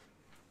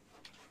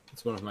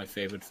 It's one of my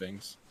favorite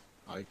things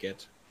I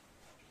get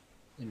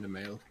in the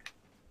mail.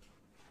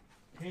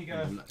 Here you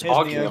go.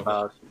 Talking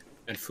about.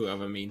 And through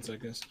other means, I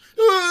guess.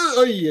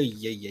 Oh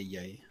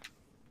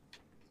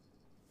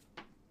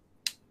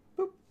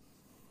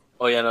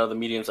yeah, no, the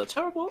mediums are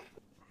terrible.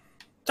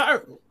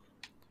 Terrible.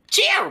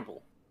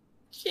 Terrible.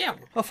 Yeah.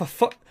 Oh, for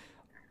fuck.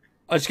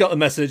 I just got the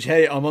message.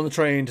 Hey, I'm on the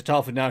train to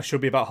Telford now.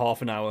 Should be about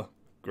half an hour.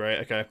 Great,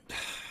 okay.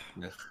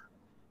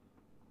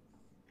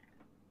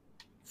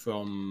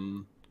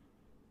 From,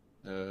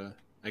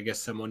 I guess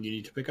someone you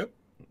need to pick up?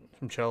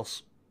 From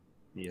Chelsea.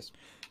 Yes.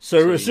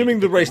 So assuming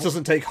the race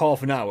doesn't take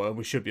half an hour,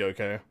 we should be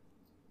okay.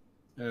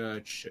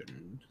 It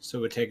shouldn't. So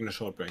we're taking a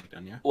short break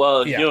then, yeah?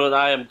 Well, Yeah. you and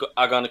I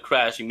are gonna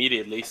crash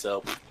immediately,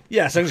 so.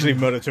 Yeah, essentially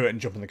murder to it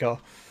and jump in the car.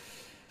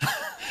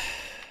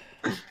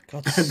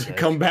 God's sake.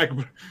 Come back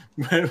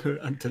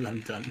until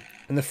I'm done.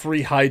 And the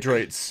free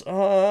hydrates.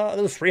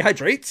 Those free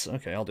hydrates?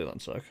 Okay, I'll do that in a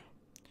sec.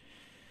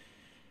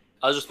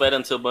 I'll just wait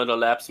until Murder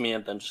laps me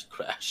and then just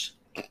crash.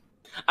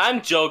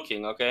 I'm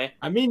joking, okay?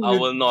 I mean, I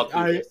will not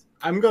do this.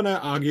 I'm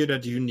gonna argue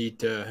that you need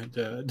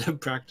the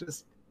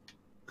practice.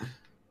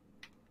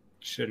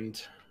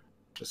 Shouldn't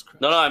just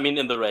crash. No, I mean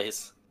in the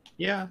race.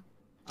 Yeah,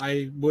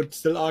 I would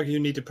still argue you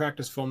need to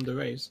practice from the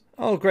race.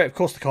 Oh, great. Of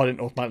course the car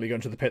didn't automatically go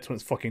into the pits when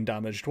it's fucking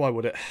damaged. Why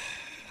would it?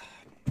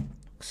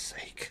 For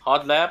sake.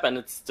 Hot lap and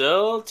it's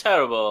still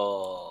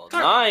terrible.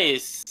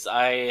 Nice.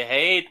 I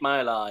hate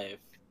my life.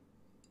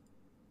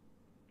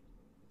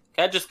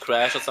 Can I just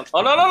crash or something?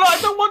 Oh, no, I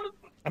don't want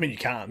to. I mean, you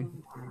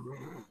can.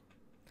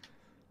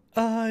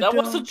 That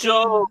was a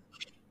joke.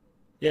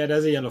 Yeah,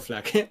 there's a yellow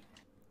flag. Wait,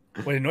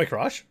 didn't I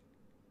crash?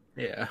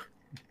 Yeah.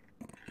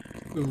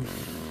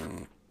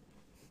 Oof.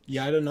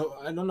 Yeah, I don't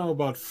know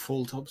about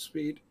full top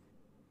speed.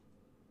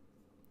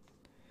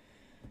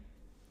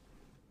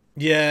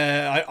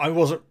 Yeah, I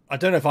wasn't. I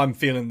don't know if I'm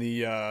feeling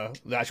the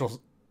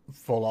actual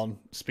full on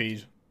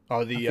speed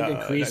or the I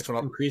think next one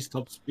up. increased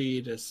top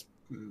speed is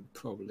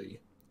probably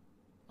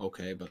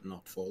okay, but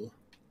not full.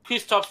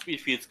 Increased top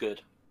speed feels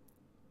good.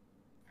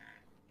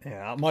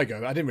 Yeah, I might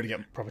go. I didn't really get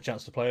a proper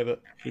chance to play with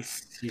it.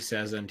 He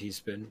says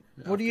anti-spin.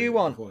 What do you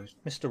want,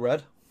 Mr.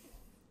 Red?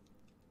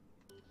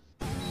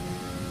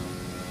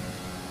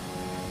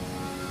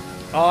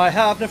 I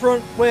have no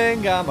front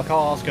wing and my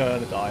car's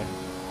gonna die.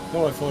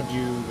 No, I thought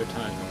you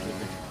retired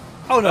completely.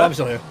 Oh no, I'm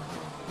still here.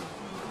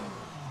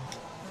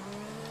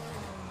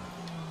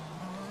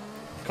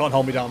 Can't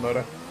hold me down,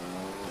 Moto.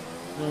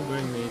 Don't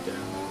bring me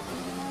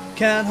down.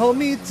 Can't hold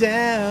me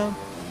down.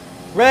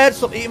 Red,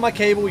 stop eating my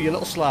cable, you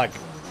little slag.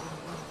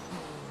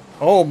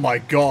 Oh my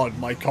god,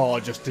 my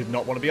car just did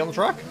not want to be on the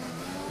track.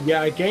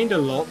 Yeah, I gained a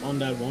lot on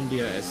that one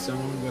DRS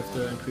zone with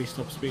the increased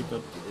top speed,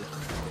 but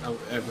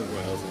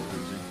everywhere else is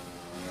losing.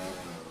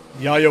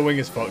 Yeah, your wing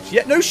is fucked.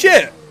 Yeah, no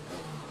shit!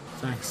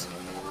 Thanks.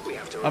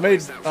 I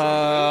made,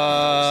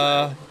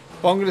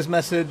 Bonga has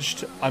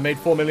messaged, I made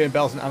 4 million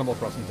bells in Animal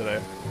Crossing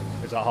today.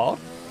 Is that hard?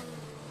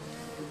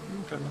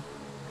 Okay.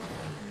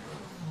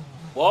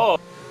 Whoa.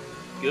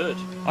 Good.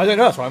 I don't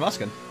know, that's why I'm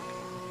asking.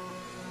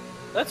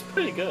 That's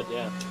pretty good,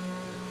 yeah.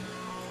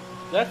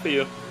 That for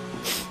you.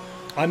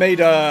 I made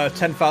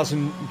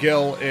 10,000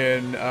 gil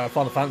in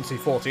Final Fantasy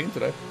 14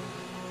 today.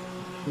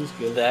 Who's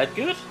good? That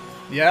good?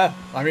 Yeah,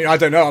 I mean, I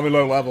don't know, I'm a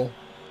low level.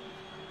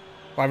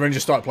 I've only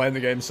just started playing the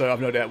game, so I've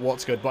no idea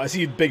what's good, but I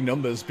see big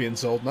numbers being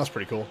sold, and that's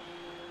pretty cool.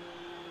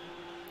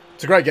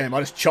 It's a great game, I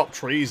just chop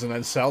trees and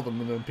then sell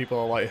them, and then people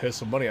are like, here's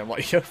some money. I'm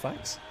like, yo,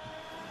 thanks.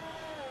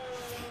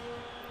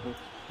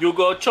 You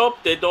go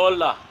chop the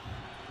dollar.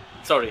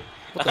 Sorry.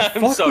 What the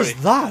I'm fuck sorry. was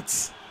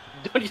that?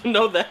 Don't you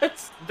know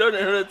that? Don't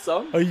you know that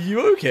song? Are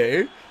you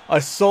okay? I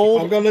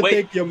sold... I'm gonna Wait,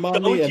 take your money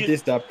don't and you-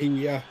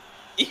 disappear.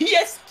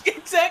 Yes,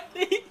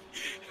 exactly.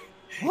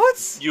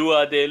 What? You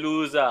are the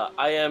loser.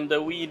 I am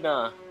the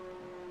winner.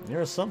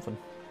 You're something.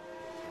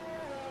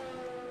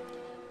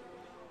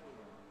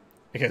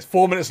 Okay, it's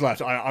 4 minutes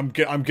left. I'm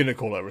gonna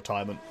call it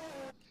retirement.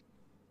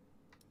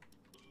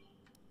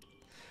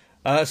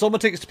 Sold my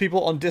tickets to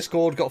people on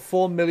Discord, got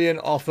 4 million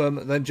off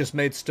them, then just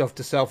made stuff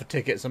to sell for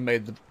tickets and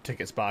made the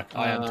tickets back.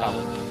 I am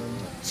talented.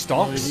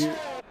 Stocks?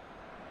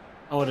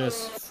 Oh,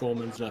 there's 4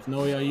 minutes left.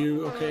 No, are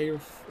you okay?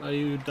 Are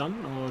you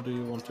done, or do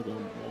you want to go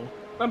more?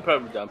 I'm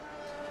probably done.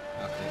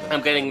 Okay, then.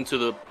 I'm getting into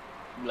the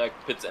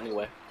pits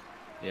anyway.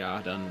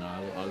 Yeah, then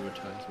I'll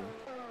retire too.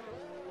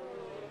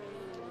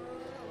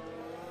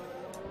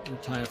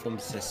 Retire from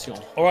session.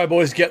 Alright,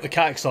 boys, get the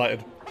cat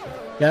excited.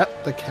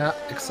 Get the cat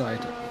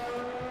excited.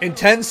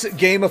 Intense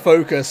gamer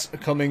focus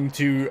coming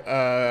to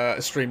a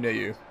stream near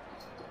you.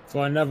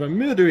 For another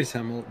Lewis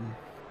Hamilton.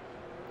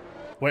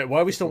 Wait,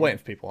 why are we still waiting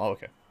for people? Oh,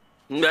 okay.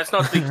 That's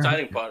not the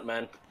exciting part,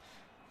 man.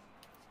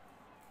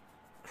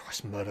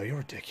 Christ, Murdo, you're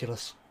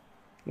ridiculous.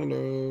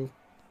 Hello.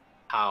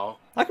 How?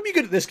 How come you're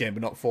good at this game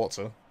but not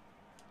Forza?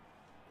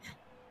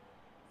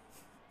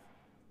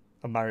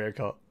 A Mario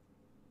Kart.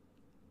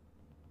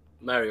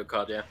 Mario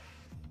Kart, yeah.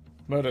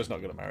 Murdo's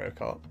not good at Mario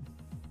Kart.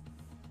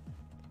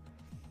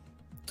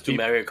 To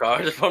Mario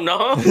Kart from now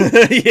on.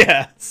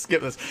 Yeah,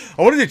 skip this.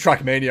 I want to do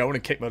Trackmania. I want to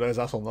kick Murdo's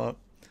ass on that.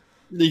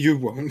 You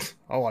won't.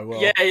 Oh, I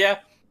will. Yeah, yeah.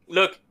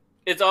 Look,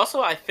 it's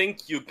also I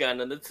think you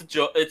can, and it's a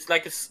joke. It's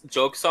like a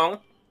joke song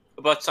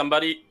about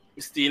somebody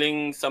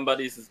stealing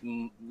somebody's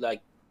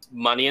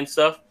money and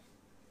stuff.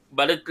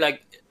 But it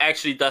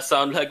actually does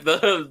sound like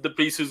the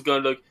priest who's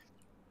going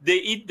they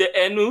eat the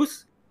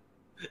anus.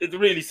 It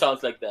really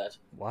sounds like that.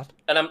 What?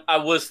 And I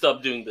will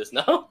stop doing this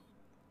now.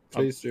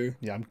 Please do.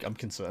 Yeah, I'm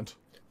concerned.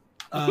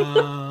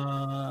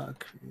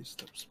 Increase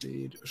top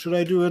speed. Should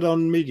I do it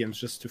on mediums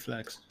just to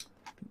flex?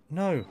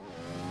 No.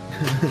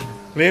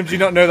 Liam, do you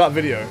not know that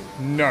video?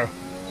 No.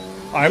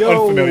 I am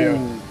unfamiliar.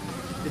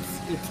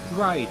 It's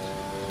bright.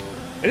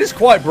 It is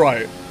quite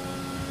bright.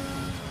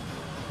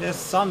 There's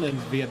sun in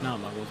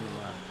Vietnam, I wasn't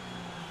aware.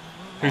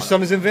 Whose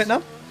son is in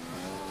Vietnam?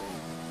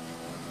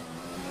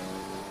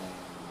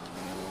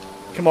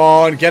 Come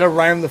on, get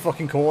around the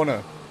fucking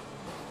corner.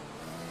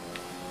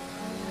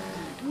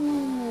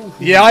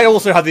 Yeah, I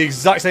also had the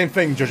exact same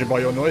thing, judging by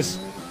your noise.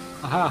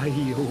 Ah,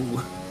 yo.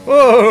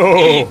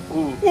 Whoa!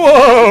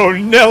 Whoa,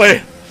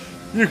 Nelly!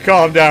 You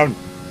calm down.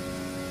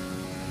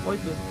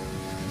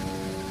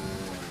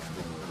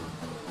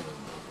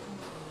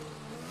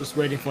 Just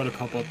waiting for the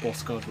cop-out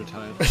boss card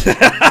retired.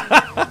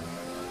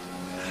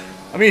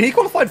 I mean, he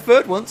qualified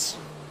third once.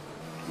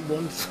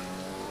 Once.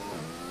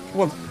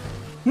 Once.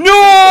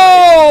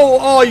 No!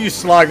 Oh, you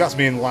slag. That's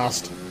me in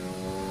last.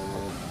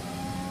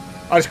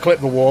 I just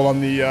clipped the wall on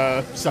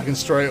the second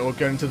straight, or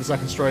going to the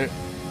second straight.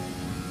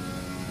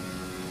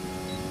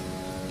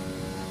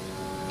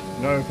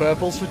 No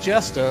purples for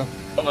Jester.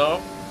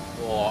 No.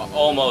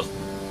 Oh,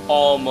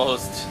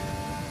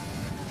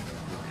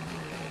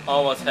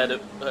 almost had a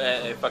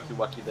fucky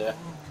wucky there.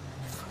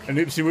 An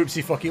oopsie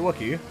whoopsie fucky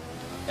wucky.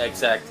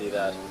 Exactly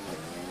that.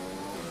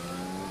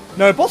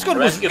 No, Boss God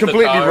was Rescue the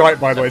completely car. right,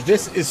 by the way.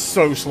 This is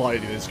so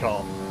slidey, this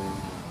car.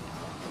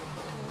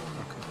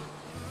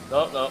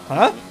 No.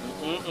 Huh?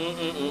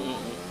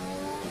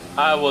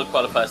 I will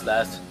qualify as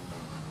last.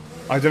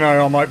 I don't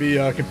know, I might be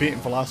competing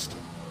for last.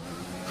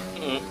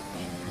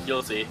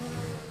 You'll see.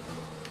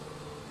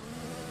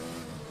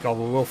 God,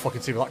 we will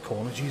fucking see that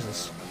corner,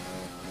 Jesus.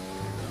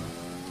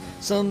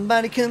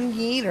 Somebody come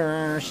get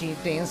her, she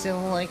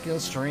dancing like a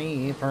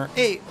stripper.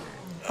 Hey!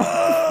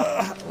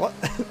 What?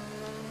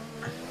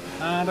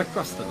 And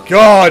across the line.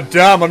 God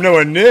damn, I'm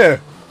nowhere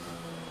near.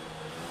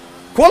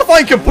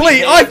 Qualifying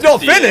complete, I've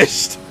not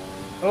finished!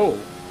 Oh.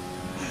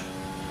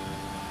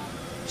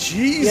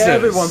 Jesus. Yeah,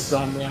 everyone's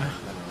done, yeah.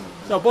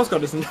 No,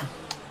 Boscott isn't.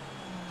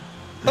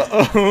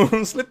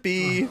 Uh-oh,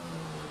 Slippy.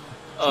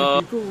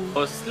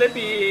 Oh,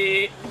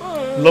 Slippy.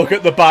 Look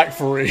at the back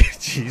three.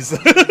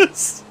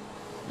 Jesus.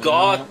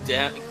 God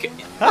damn. Can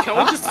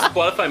we just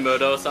disqualify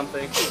Murdo or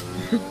something?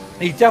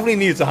 He definitely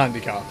needs a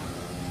handicap.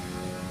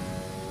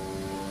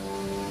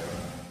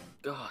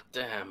 God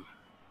damn.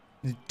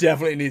 He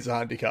definitely needs a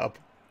handicap.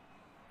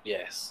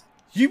 Yes.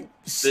 You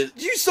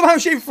somehow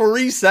shaved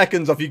 3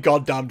 seconds off your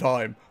goddamn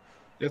time.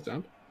 Yes,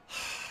 Dan.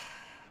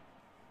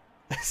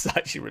 It's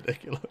actually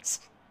ridiculous.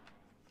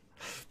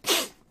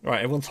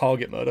 Right, everyone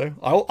target Murdo.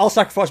 I'll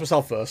sacrifice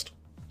myself first.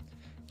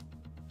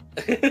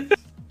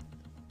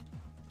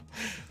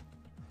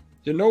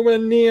 You're nowhere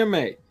near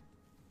me.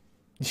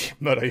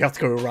 Murdo, you have to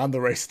go around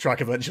the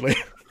racetrack eventually.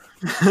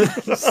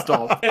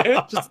 Stop.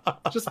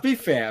 Just be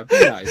fair. Be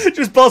nice.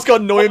 Just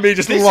Boscott annoying me,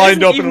 just This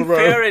lined isn't up in a even row.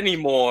 fair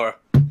anymore.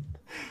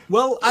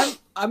 Well,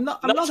 I'm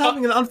not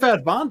having an unfair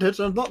advantage.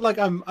 I'm not like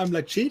I'm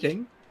like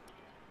cheating.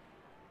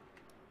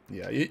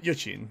 Yeah, you're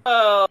cheating.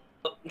 Oh.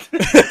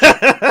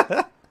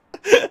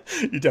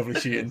 You're definitely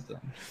cheating.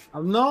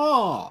 I'm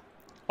not.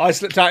 I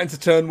slipped out into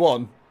turn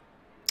 1.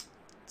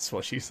 That's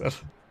what she said.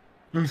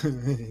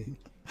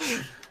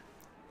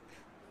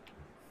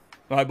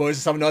 Alright, boys,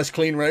 let's have a nice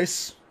clean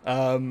race.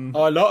 Oh,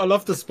 I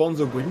love the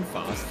sponsor win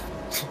fast.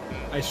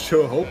 I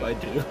sure hope I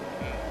do.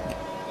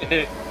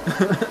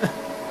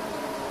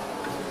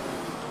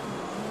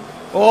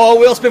 Oh,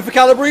 wheel spin for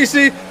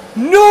Calabrese.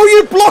 No,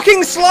 you're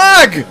blocking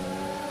slag!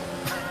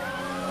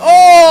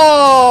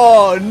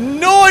 Oh,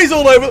 noise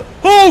all over.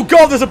 Oh,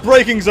 God, there's a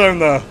braking zone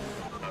there.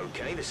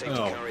 Okay, the safety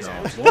Oh, car is no.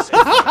 out. The safety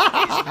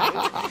car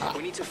is out.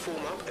 We need to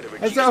form up at a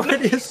That's reduced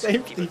already a pace.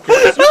 safety Keep car.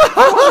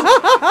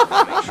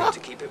 Make sure to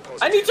keep it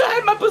positive. I need to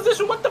hide my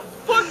position. What the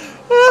fuck?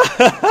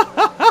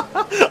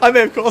 I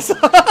mean, of course.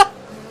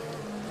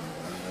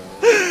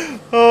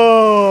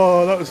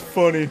 Oh, that was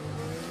funny.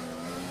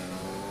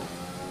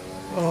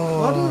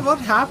 Oh. What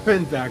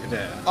happened back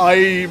there?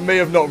 I may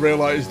have not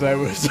realised there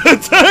was a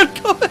turn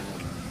coming.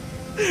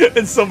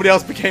 And somebody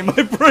else became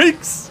my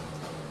brakes.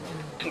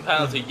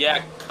 Penalty.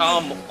 Yeah,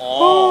 come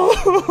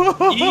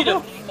on. Eat a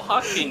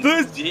fucking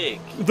dick.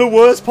 The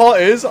worst part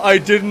is I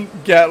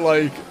didn't get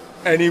like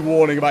any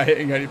warning about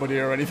hitting anybody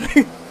or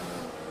anything.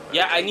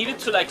 Yeah, I needed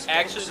to like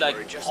actually like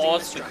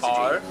pause the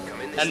car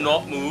and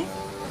not move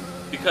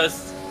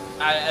because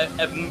I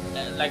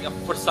like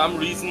for some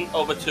reason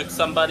overtook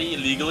somebody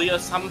illegally or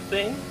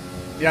something.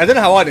 Yeah, I don't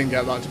know how I didn't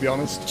get that, to be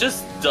honest.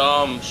 Just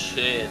dumb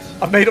shit.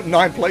 I've made up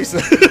 9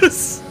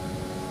 places.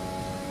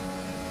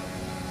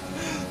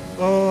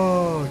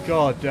 Oh,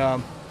 god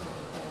damn.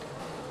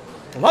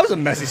 Well, that was a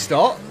messy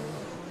start.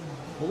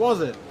 What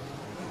was it?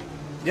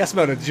 Yes,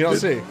 Mona, did you not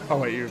see? Oh,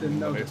 wait, you Didn't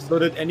notice. So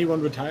did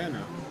anyone retire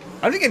now?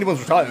 I don't think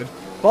anyone's retired.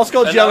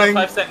 Boscott's Another yelling.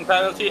 5-second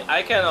penalty.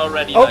 I can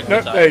already. Oh, like, no,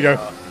 retire there you go.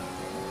 now.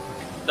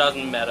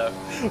 Doesn't matter.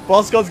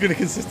 Boscott's going to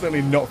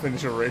consistently not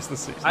finish a race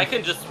this season. I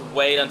can just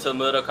wait until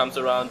Murdo comes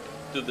around,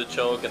 do the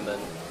choke, and then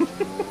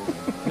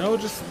No,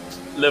 just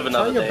live try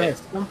another your day.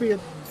 best. Don't be a...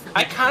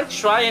 I can't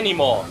try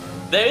anymore.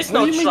 There is What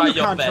no do you mean try you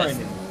your can't try best.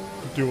 anymore?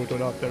 Do it or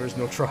not, there is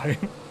no trying.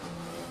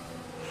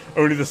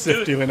 Only the Sith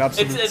Dude, deal in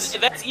absolutes.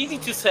 that's easy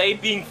to say,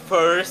 being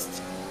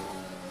first.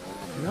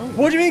 No.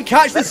 What do you mean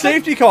catch the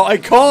safety car? I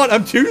can't,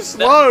 I'm too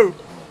slow.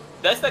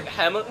 That's like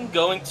Hamilton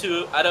going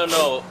to, I don't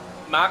know,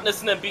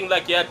 Magnussen and being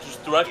like, yeah,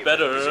 just drive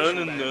better.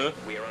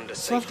 We are under not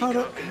safety how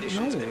car to-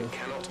 conditions no. and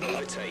cannot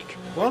overtake.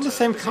 We're on the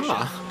same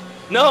car.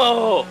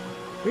 No!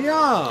 We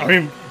are. I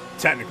mean,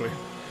 technically.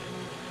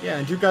 Yeah,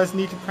 and you guys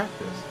need to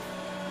practice.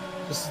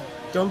 Just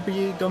don't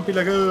be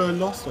like, oh, I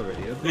lost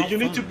already. It's not You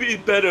need to fun. be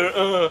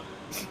better.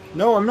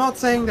 No, I'm not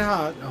saying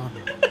that. Oh,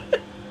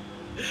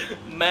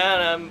 no.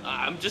 Man,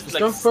 I'm just, Just like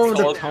don't throw in the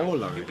salty. towel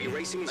You'll already. be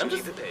racing I'm to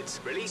just- the pits.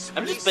 Release.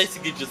 I'm just release.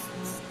 basically just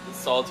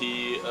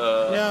salty,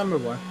 Yeah, I'm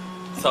aware.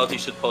 salty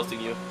shit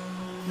posting you.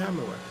 Yeah, I'm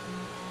aware.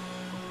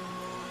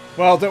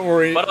 Well, don't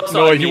worry. But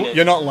also No, I mean it.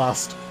 you're not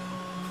last.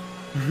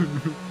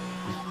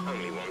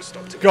 Only one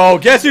stop to Go,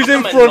 guess who's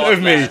in I'm front not of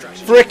me? last.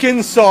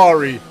 Frickin'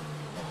 sorry.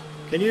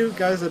 Can you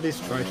guys at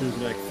least try to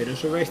like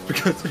finish a race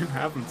because we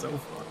haven't so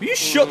far? Will you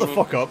shut the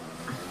fuck up?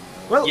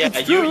 Well, Yeah,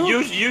 it's true.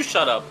 you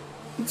shut up.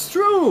 It's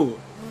true.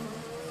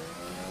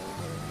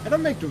 I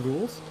don't make the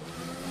rules.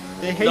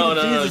 They hated No,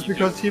 Jesus you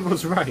because he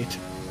was right.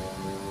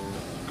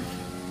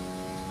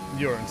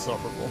 You're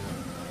insufferable.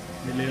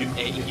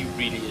 He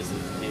really is,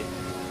 isn't he?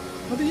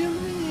 What do you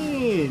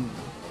mean?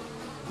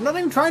 I'm not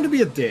even trying to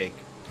be a dick.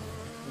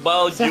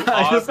 Well, you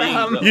I are just being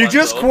am. the You one,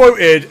 just though.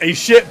 quoted a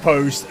shit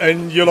post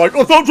and you're like,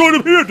 oh, I'm trying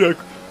to be a dick.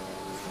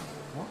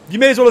 You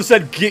may as well have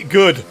said get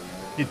good,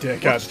 you What's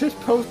dickhead. this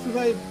post that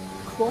I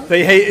quote?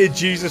 They hated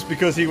Jesus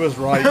because he was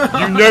right.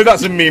 You know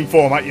that's in meme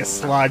format, you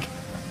slag.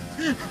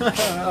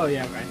 Oh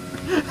yeah, right.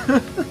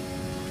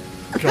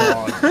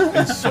 God,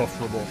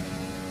 insufferable.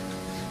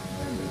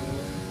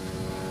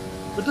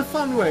 But the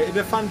fun way,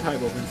 the fun type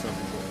of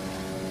insufferable.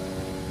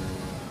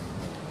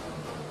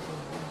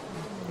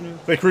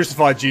 They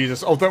crucified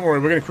Jesus. Oh, don't worry,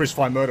 we're going to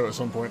crucify Murdo at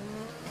some point.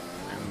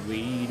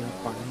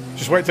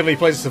 Just wait till he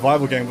plays a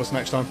survival game with us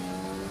next time.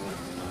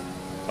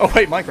 Oh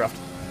wait, Minecraft.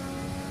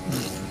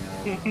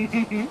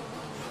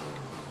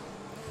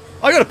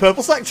 I got a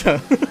purple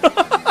sector.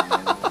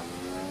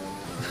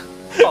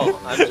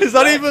 Oh, is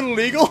that even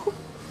legal?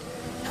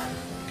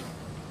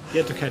 You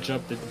had to catch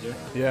up, didn't you?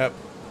 Yep.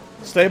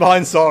 Stay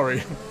behind,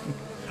 sorry.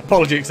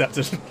 Apology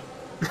accepted.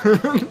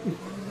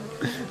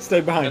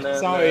 Stay behind,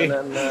 sorry.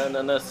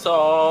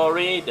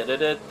 Sorry.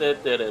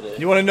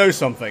 You want to know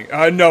something?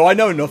 No, I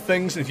know enough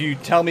things. If you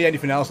tell me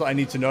anything else that I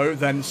need to know,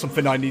 then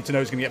something I need to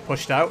know is going to get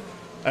pushed out.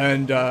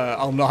 And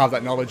I'll not have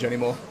that knowledge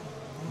anymore.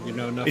 You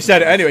know nothing. He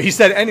said it anyway. He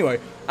said it anyway.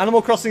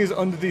 Animal Crossing is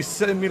under the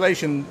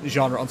simulation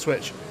genre on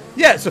Switch.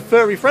 Yeah, it's a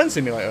furry friend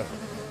simulator.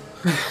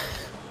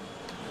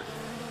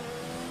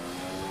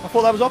 I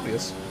thought that was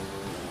obvious.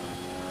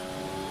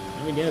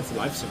 I mean, yeah, it's a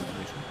life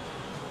simulation,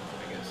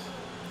 I guess.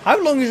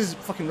 How long is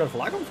this fucking red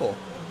flag on for?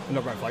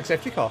 Not red flag,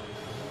 safety car.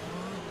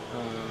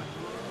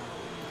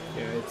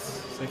 Yeah, it's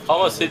safety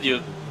Almost car. hit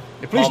you.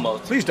 Yeah, please,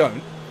 Almost. please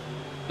don't.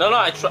 No,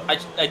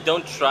 I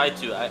don't try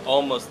to. I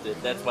almost did.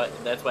 That's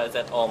why I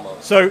said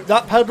almost. So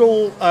that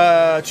pedal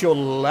to your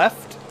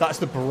left, that's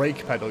the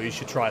brake pedal. You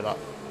should try that.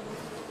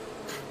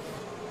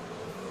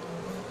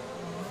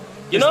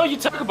 You know, you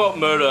talk about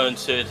murder and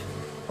shit.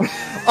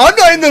 I'm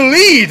not in the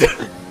lead.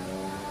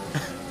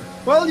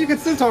 Well, you can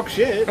still talk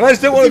shit. And I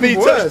just don't want to be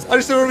worse. touched. I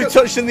just don't want to be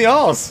touched in the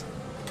arse.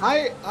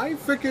 I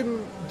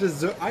freaking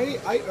deserve.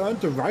 I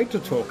earned the right to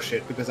talk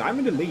shit because I'm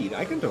in the lead.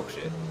 I can talk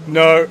shit.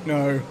 No,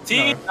 no.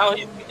 See, no.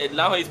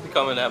 now he's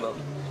becoming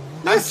Hamilton.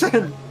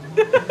 Listen.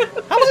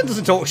 Hamilton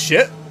doesn't talk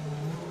shit.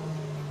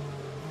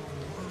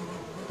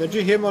 Did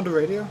you hear him on the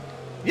radio?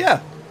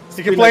 Yeah. He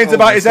Be complains like, oh,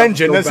 about his Verstappen's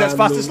engine so and sets bad,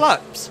 fastest lol.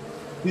 laps.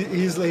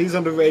 He's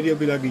on the radio,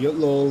 be like,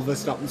 lol,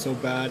 Verstappen's so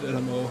bad, and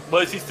I'm all. Why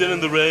is he still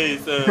in the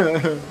race?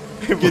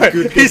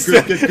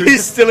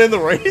 He's still in the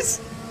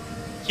race.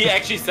 He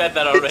actually said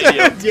that on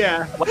radio.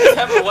 Yeah. What is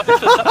happening? What is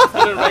Verstappen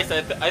still in the race?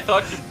 I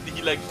thought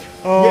he like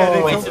Oh. Yeah,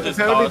 they wasted told, his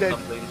car apparently or they,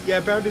 something. yeah,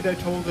 apparently they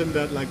told him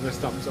that like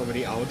Verstappen's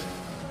already out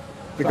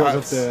because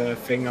of the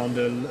thing on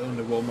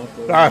the warm up.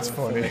 That's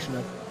funny.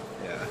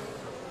 Yeah.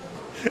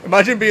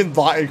 Imagine being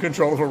that in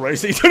control of a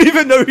race. You don't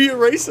even know who you're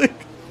racing.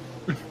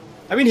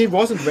 I mean, he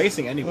wasn't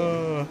racing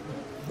anyway.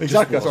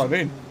 Exactly, that's what I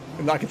mean.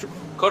 In that control.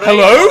 Korea,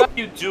 Hello? What are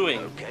you doing?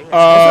 What?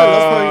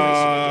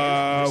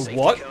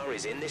 Car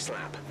is in this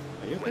lap.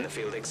 When the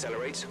field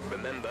accelerates,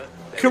 remember.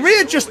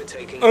 Korea just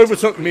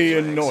overtook me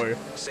in Noi.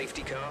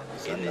 Safety car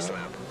in this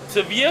lap.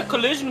 Severe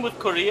collision with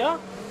Korea?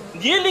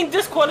 Yielding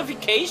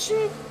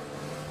disqualification?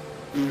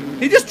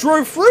 He just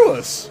drove through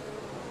us.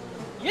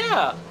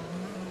 Yeah.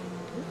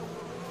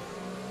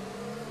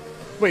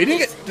 Wait, you didn't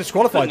get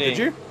disqualified, did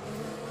you?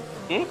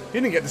 Hmm? You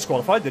didn't get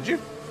disqualified, did you?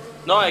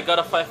 No, I got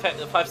a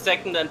 5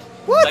 second and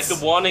What? like the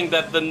warning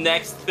that the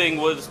next thing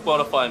will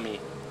disqualify me.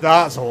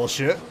 That's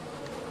horseshit.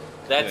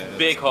 That's Yeah,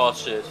 big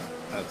horse shit.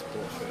 That's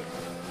bullshit.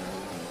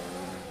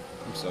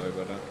 I'm sorry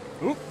about that.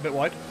 Ooh, bit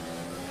wide.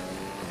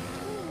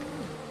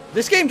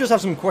 This game does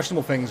have some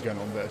questionable things going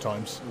on a bit at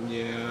times.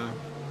 Yeah.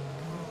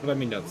 But I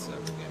mean, that's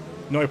every game.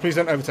 No, please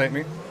don't overtake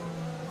me.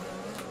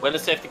 When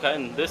is safety car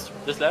in this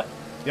lap?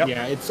 Yep.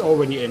 Yeah, it's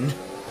already in.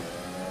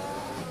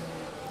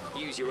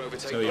 Use your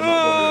overtake So you're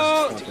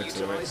button not to going to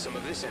utilize some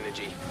of this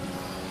energy.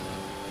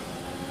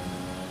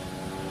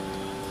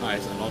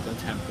 It's a lot in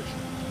temperature.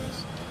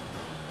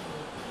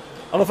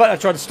 I love the fact I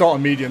tried to start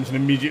on mediums and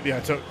immediately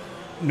I took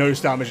nose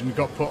damage and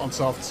got put on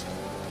softs.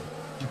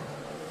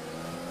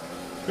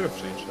 Could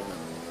have changed that.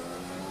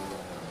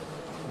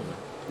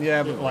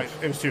 Yeah, but like,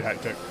 it was too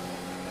hectic.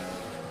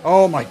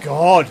 Oh my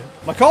god.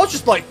 My car's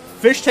just like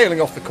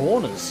fishtailing off the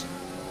corners.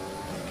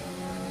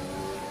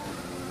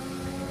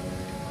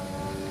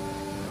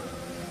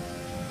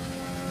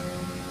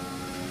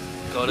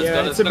 God,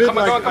 Yeah, it's a bit come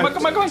on, like-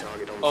 come on.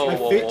 Oh, I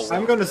whoa, think whoa, whoa.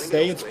 I'm gonna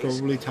say it's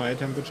probably tire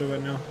temperature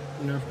right now.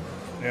 You know,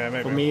 Yeah,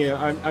 maybe. for me,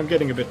 I'm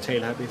getting a bit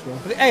tail happy as well.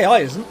 But the AI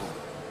isn't.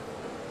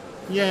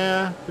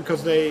 Yeah,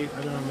 because I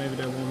don't know, maybe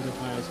they warm the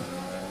tires.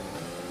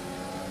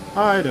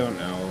 I don't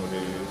know,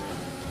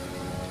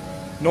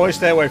 dude. Noise,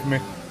 stay away from me.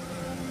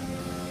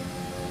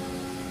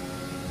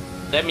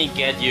 Let me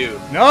get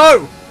you.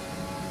 No!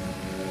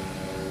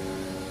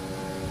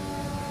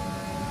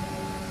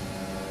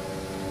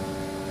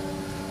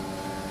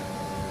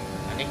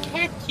 Gonna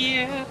get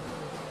you.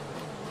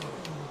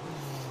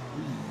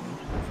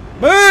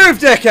 Move,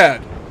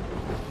 dickhead!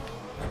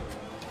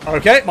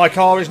 Okay, my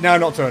car is now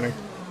not turning.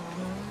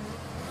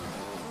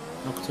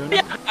 Nocturne?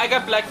 Yeah, I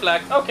got black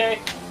flag. Okay.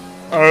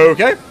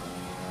 Okay.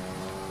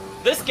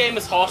 This game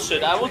is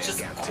horseshit. I will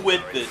just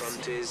quit this.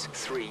 Front is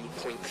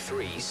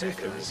 3.3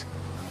 seconds.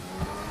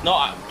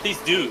 No, please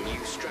do.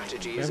 New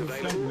strategy is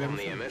available on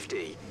the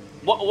MFD.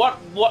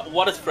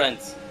 What is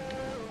friends?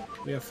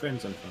 We have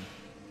friends and fun.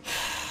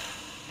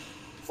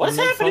 What is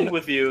Fun, happening fun.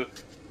 with you?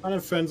 Fun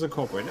and friends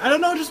incorporated. I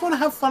don't know, I just want to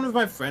have fun with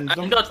my friends.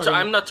 I'm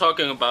not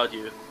talking about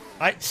you.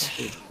 I I'm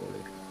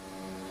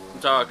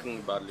talking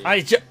about you.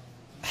 just...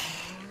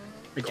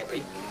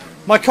 Copy.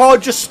 My car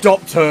just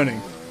stopped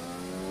turning.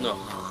 No.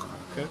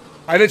 Okay.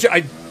 I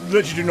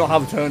literally do not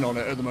have a turn on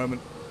it at the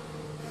moment.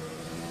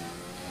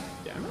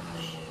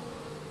 Damage.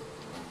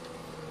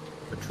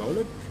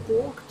 Controller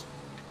borked.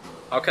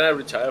 How can I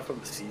retire from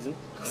the season?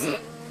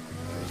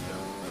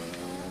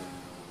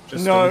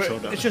 Just No, don't show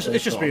that it's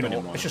just been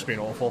anymore. it's just been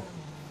awful.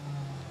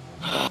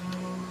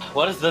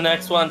 What is the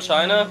next one?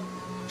 China?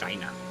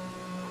 China.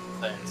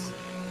 Thanks.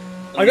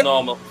 I got-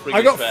 Normal I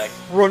friggin' got track.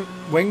 front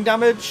wing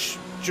damage,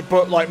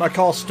 but like my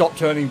car stopped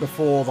turning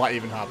before that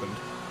even happened.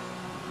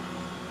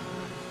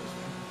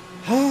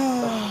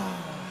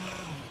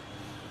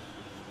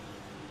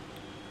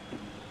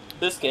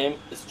 This game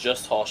is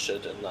just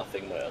horseshit and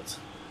nothing else.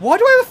 Why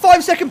do I have a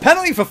 5-second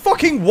penalty for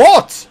fucking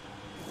what?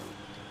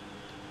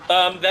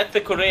 That's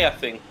the Korea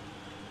thing.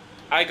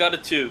 I got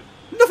it too.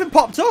 Nothing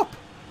popped up.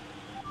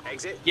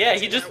 Exit. Yeah,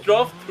 he just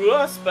drove through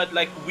us, but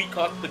like we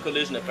caused the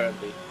collision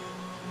apparently.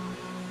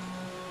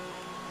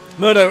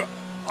 No,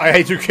 I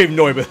hate to keep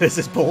annoying, but this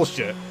is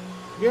bullshit.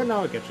 Yeah,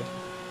 no, I get you.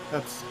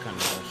 That's kind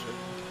of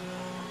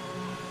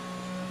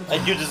bullshit.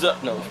 And you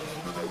deserve no.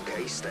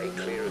 Okay, stay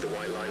clear of the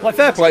white line. Like,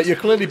 fair play, you're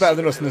clearly better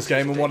than us in this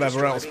game and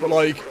whatever else, but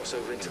like,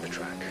 Crossover into the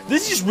track.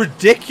 this is just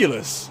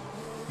ridiculous.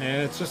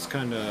 Yeah, it's just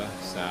kind of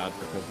sad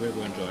because we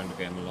were enjoying the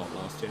game a lot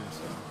last year,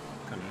 so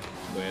kind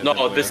of weird. No,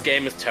 that this we're-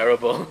 game is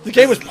terrible. The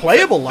game was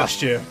playable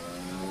last year.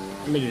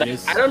 I mean, it Like,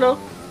 is. I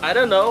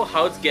don't know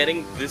how it's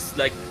getting this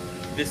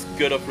this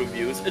good of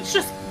reviews. It's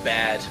just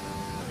bad.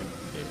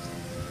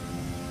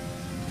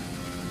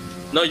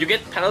 No, you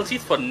get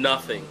penalties for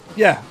nothing.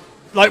 Yeah,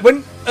 like when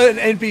an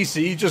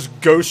NPC just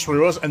goes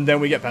through us and then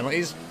we get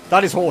penalties,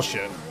 that is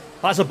horseshit.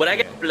 That's a When I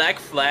get black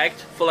flagged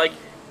for like,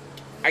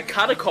 I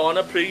cut a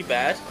corner pretty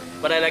bad,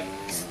 but I like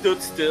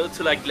stood still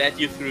to like let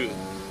you through,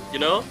 you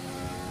know?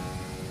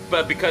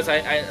 But because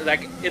I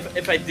like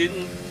if I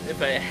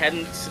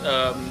hadn't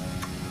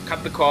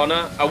cut the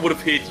corner, I would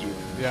have hit you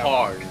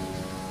hard.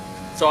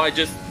 So I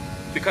just,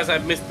 because I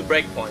missed the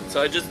break point,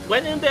 so I just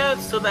went in there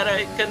so that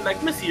I can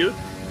like miss you,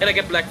 and I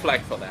get black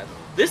flagged for that.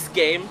 This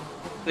game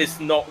is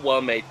not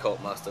well made,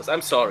 Codemasters.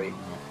 I'm sorry.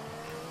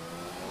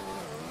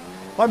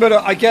 but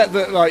I get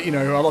that, like, you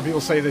know, a lot of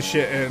people say this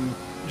shit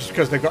just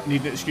because they've got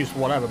need an excuse for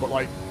whatever, but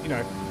like, you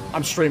know,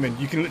 I'm streaming.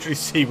 You can literally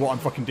see what I'm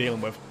fucking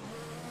dealing with.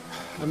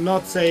 I'm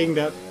not saying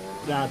that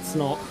that's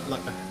not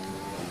like.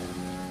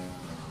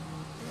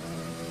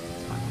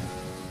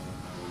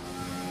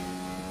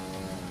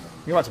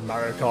 You go back to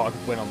Mario Kart, I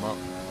could win on that.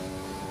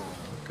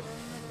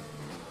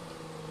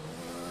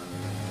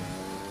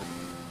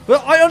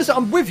 But I honestly,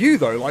 I'm with you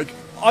though. Like,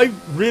 I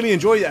really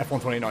enjoyed F1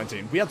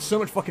 2019. We had so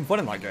much fucking fun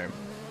in that game.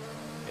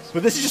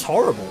 But this is just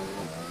horrible.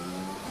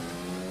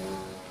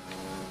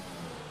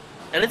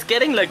 And it's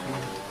getting like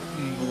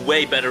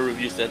way better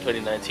reviews than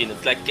 2019.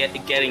 It's like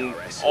getting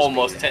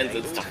almost 10s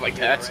and stuff like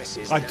that.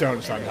 I don't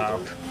understand how.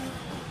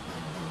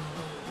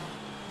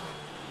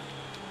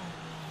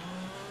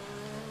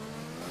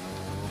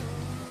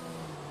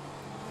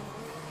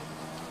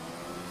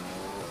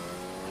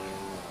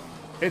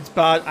 It's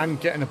bad and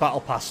getting a battle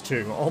pass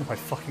too. Oh my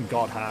fucking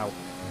god, how?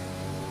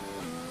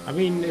 I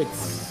mean,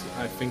 it's.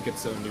 I think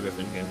it's only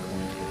within game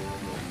community.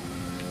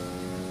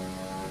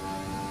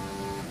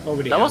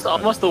 Already. That was has, but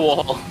almost the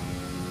wall.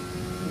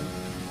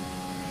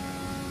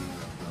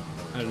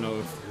 I don't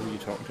know who you're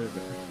talking to,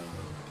 but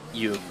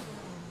You.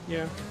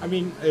 yeah. I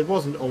mean, it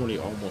wasn't only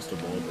almost a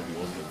ball, but it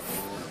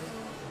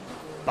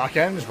wasn't. Back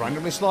end is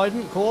randomly sliding,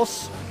 of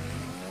course.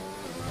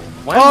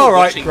 Why am I All right,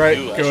 watching great,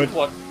 you? good.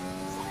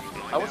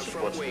 I was just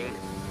front watching. wing.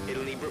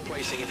 It'll need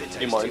replacing if it Be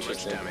takes more too much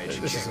interesting. damage.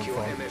 This Check isn't your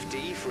fun.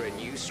 MFD for a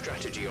new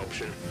strategy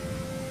option.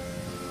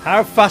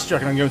 How fast do you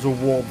reckon I can go into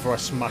a wall before I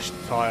smash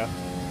the tyre?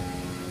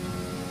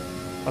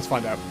 Let's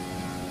find out.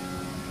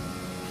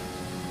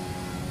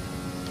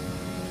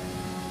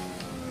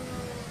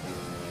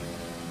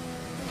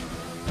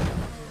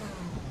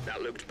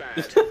 That looked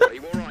bad. Are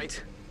you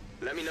alright?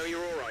 Let me know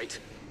you're alright.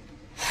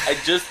 I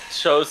just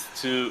chose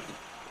to.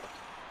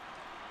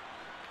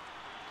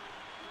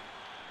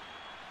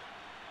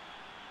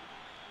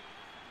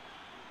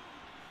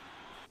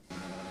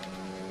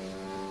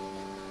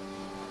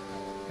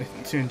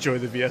 To enjoy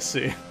the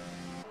VSC.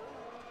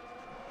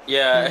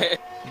 Yeah.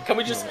 Can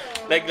we just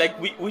like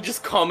we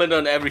just comment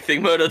on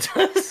everything Murder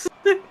does?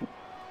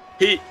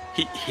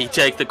 he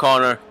takes the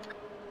corner.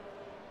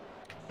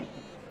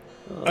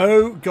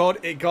 Oh god,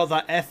 it got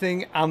that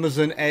effing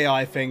Amazon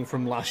AI thing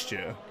from last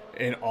year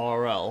in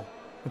RL.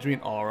 What do you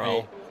mean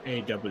RL?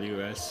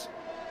 AWS.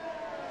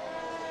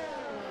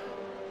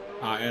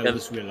 RL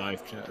is real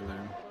life chat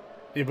alone.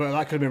 Yeah, but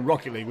that could have been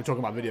Rocket League. We're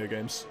talking about video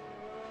games.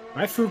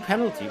 Right through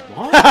penalty.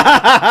 What?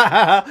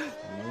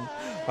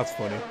 That's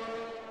funny.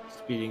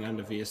 Speeding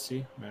under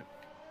VSC. Right.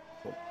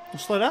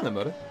 Just slow down then,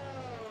 Murder.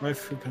 Right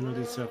through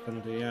penalty, sub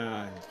penalty.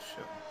 Yeah,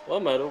 sure.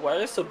 Well, Murder, why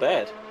are you so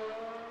bad?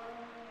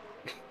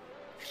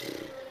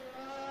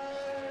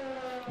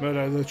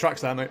 Murder, the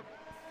track's there, mate.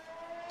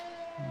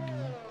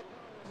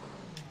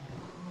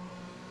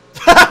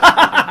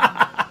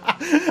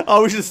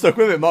 Oh, we should have stuck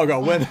with it. Mark got a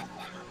win.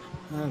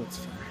 Oh, that's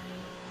fine.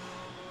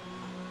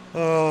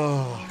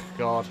 Oh,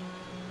 God.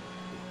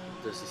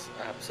 This is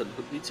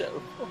absolutely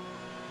terrible.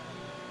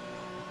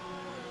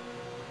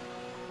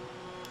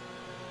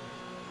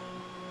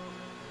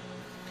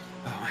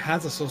 Oh, my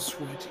hands are so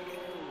sweaty.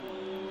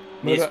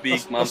 Me No,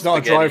 speak, that's not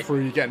a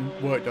drive-through. You're getting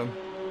work done.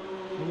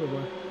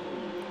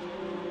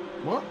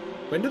 What?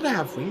 When did I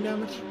have wing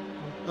damage?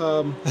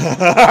 Are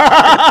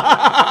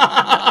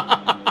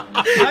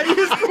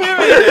you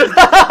serious?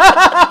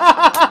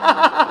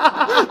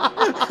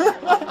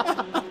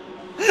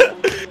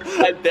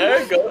 And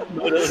there goes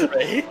Modus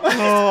Ray.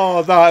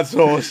 Oh, that's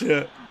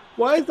horseshit.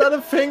 Why is that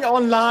a thing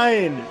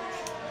online?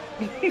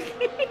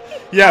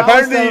 Yeah, How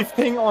is that a apparently,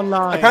 thing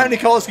online? apparently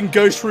cars can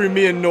ghost through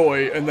me and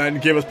Noi and then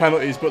give us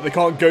penalties, but they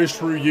can't ghost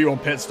through you on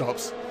pit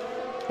stops.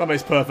 That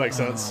makes perfect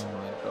sense. Oh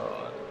my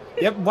god.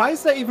 Yep. Why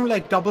is there even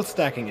like double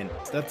stacking in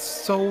it? That's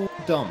so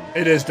dumb.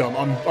 It is dumb.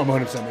 I'm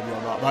 100% with you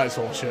on that. That is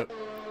horseshit.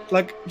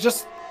 Like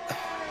just.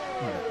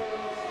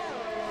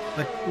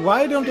 Like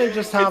why don't they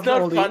just have It's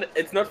not all the? fun.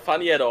 It's not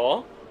funny at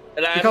all.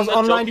 And Because I'm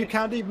not online joking. you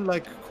can't even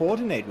like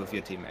coordinate with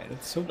your teammate.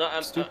 It's so No,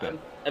 stupid.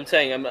 I'm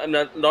saying I'm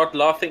not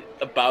laughing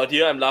about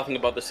you. I'm laughing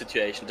about the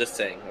situation. Just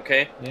saying,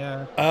 okay?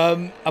 Yeah.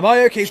 Am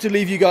I okay to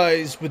leave you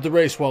guys with the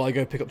race while I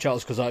go pick up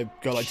Charles because I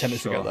got like 10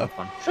 minutes to Sure, go there? have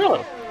fun.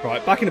 Sure.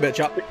 Right, back in a bit,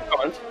 chap.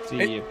 Comment.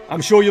 See you.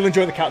 I'm sure you'll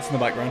enjoy the cats in the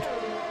background.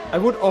 I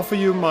would offer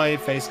you my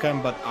face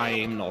cam, but I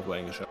am not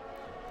wearing a shirt.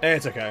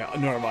 It's okay.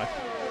 Nor am I.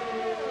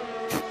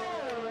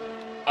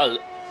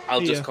 I'll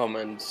See just ya.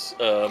 comment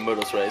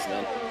Modus Race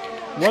then.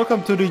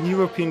 Welcome to the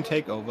European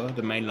takeover,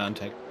 the mainland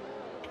take.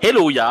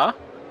 Hello, ja.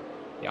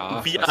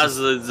 Yeah. We are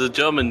the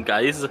German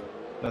guys.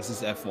 Das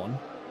ist F1.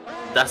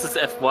 Das ist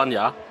F1,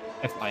 ja.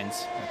 F1,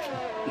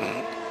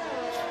 actually.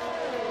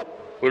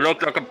 We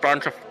look like a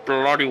bunch of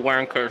bloody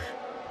wankers.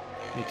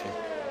 Me too.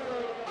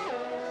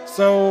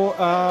 So,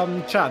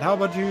 Chad, how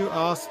about you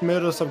ask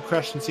Murder some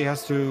questions he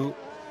has to...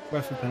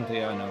 Referee penalty,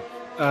 yeah, I know.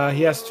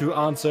 He has to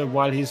answer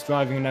while he's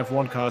driving an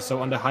F1 car,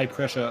 so under high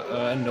pressure,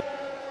 and no...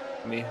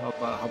 Me, how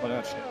about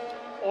that shit?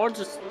 Or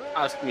just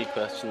ask me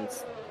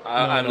questions. No,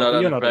 I'm no, not you're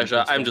under not pressure.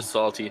 interested. I'm just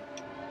salty.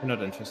 You're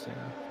not interesting.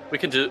 We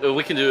can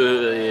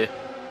do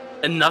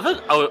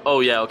another. Oh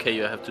yeah. Okay,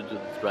 you have to do the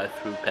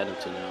drive-through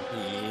penalty now.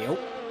 Yep.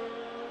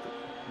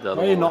 The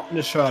other Why are you one. not in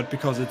a shirt?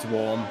 Because it's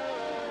warm.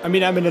 I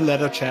mean, I'm in a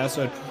leather chair,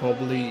 so I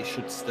probably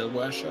should still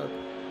wear a shirt.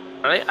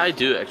 I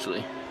do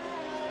actually.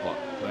 What?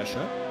 Wear a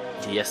shirt?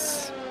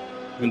 Yes.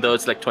 Even though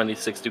it's like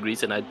 26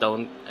 degrees and I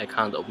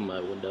can't open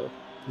my window.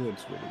 Oh,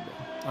 it's really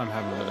warm. I'm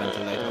having a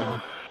ventilator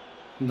on.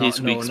 He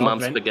speaks not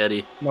mom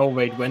spaghetti. No,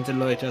 wait,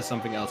 ventilator,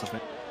 something else, I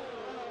think.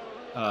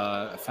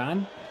 A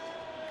fan?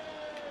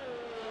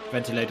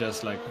 Ventilator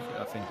is like,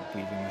 I think, a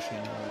breathing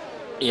machine.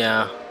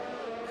 Yeah.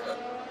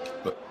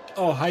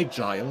 Oh, hi,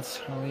 Giles.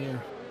 How are you?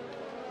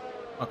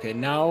 Okay,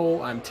 now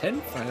I'm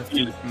 10th. I have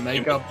to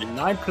make up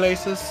 9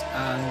 places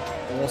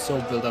and also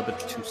build up a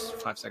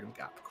 5-second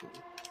gap. Cool.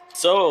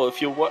 So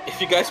if you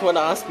guys want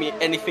to ask me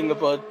anything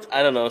about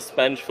I don't know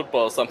Spanish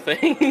football or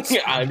something,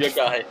 I'm your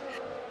guy.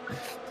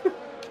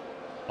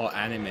 Or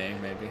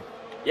anime, maybe.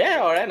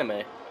 Yeah, or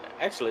anime.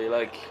 Actually,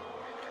 like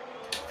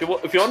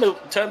if you want to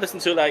turn this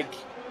into like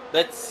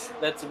let's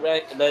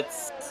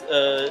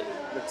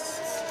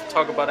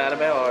talk about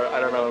anime or I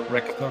don't know.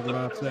 Talk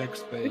about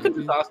sex, baby. You can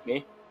just ask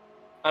me.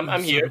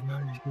 I'm here.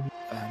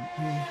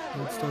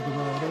 Let's talk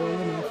about all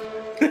enough.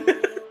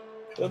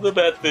 All the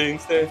bad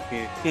things.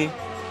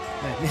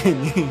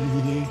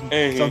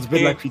 Sounds a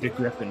bit like Peter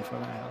Griffin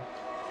from now.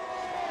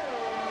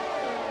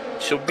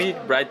 Should we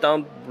write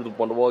down the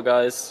Wonderwall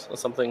guys or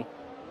something?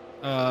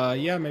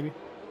 Yeah, maybe.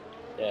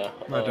 Yeah.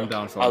 Write them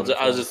down for I'll me.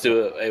 just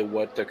do a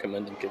Word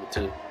document and give it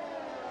to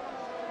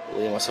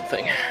William or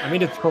something. I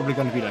mean, it's probably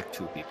going to be like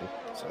 2 people.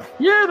 So,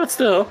 Yeah, but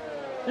still,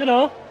 you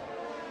know,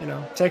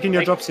 taking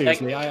your job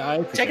seriously. I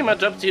appreciate taking my it.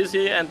 job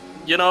seriously and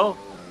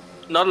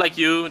not like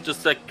you,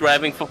 just like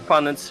driving for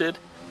fun and shit.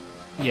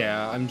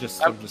 Yeah, I'm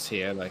just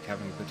here, like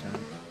having a good time.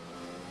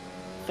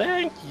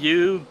 Thank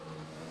you,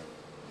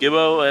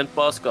 Gibbo and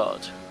Boss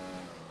God.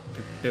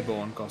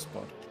 Bibbo and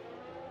Gosport.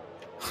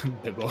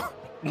 Bibbo.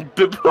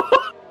 Bibbo.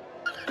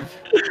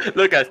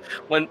 Look, guys,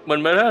 when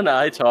Miller and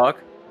I talk,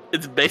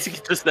 it's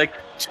basically just like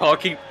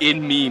talking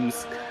in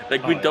memes.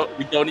 Like we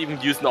don't even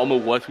use normal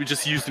words. We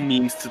just use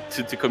memes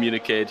to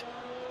communicate.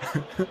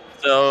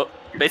 So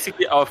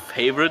basically, our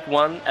favorite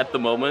one at the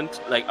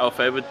moment, like our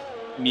favorite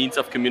means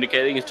of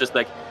communicating, is just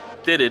like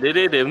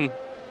did-it-did-it-dim,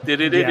 Yeah,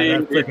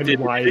 that freaking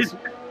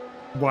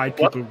white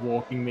people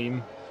walking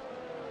meme.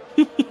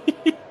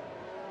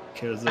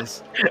 Kills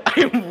us.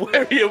 I'm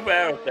very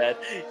aware of that.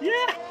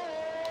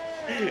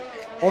 Yeah.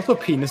 Also,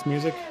 penis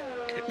music.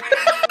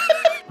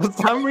 For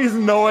some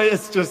reason, Noah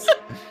is just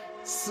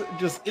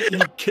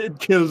it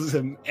kills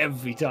him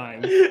every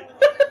time.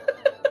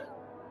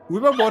 We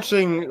were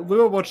watching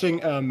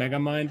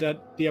Megamind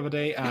the other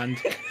day,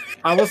 and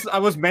I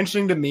was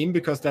mentioning the meme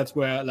because that's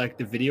where like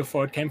the video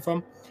for it came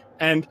from,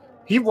 and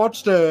he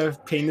watched a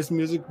penis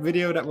music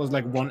video that was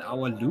like 1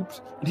 hour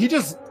looped, and he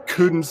just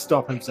couldn't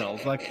stop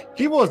himself. Like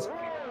he was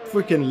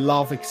freaking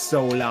laughing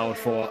so loud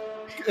for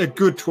a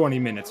good 20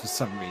 minutes for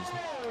some reason.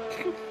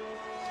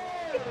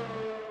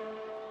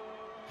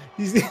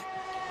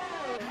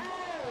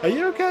 Are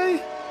you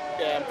okay?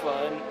 Yeah, I'm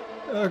fine.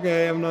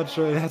 Okay, I'm not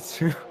sure that's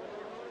true.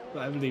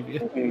 But I believe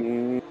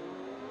you.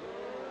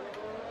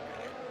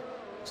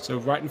 So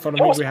right in front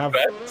of me we have...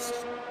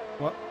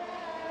 What?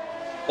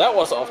 That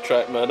was off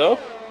track, Murdo.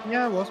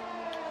 Yeah, it was.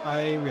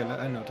 I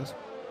noticed.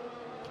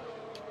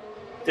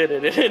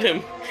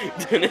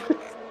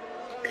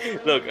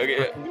 Look,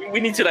 okay, we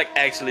need to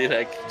actually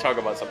talk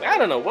about something. I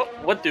don't know.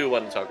 What do you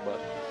want to talk about?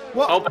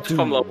 What? How much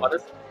Formula One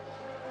is?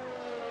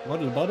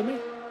 What, lobotomy?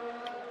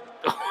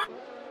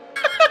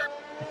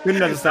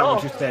 Couldn't understand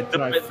what you said.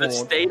 The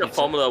state of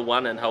Formula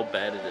One and how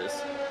bad it is.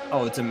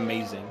 Oh, it's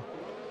amazing.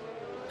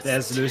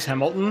 There's Lewis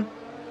Hamilton.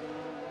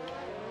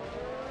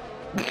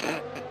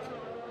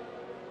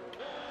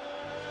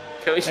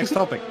 Next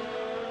topic.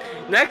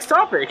 Next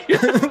topic.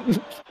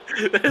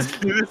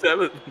 There's Lewis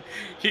Hamilton.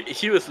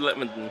 He was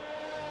Hamilton.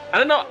 I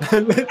don't know.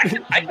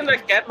 I can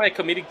get my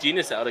comedic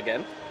genius out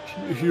again.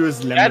 He was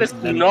That is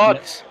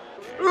not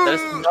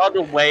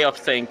a way of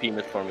saying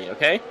penis for me.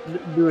 Okay.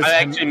 I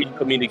actually mean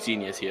comedic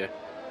genief here.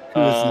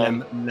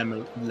 Lemon.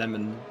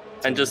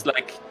 And just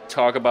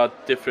talk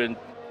about different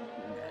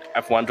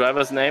F1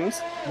 drivers'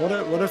 names. What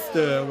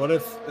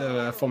if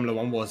Formula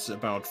One was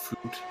about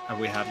food and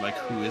we had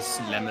who is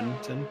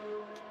Lemonton?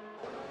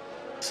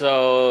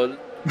 So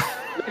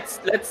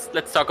let's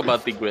talk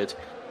about the grid.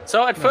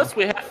 So at first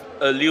we have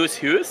Lewis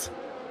Hughes.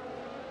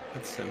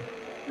 That's him.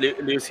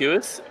 Lewis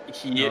Hughes.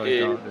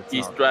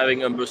 He's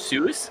driving a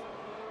Mercedes.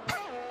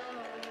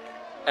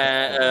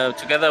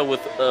 Together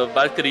with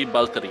Valtteri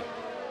Bottas.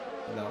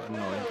 No,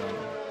 I don't.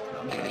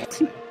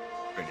 That's really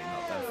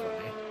not that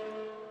funny.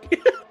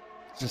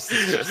 Just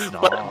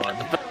not.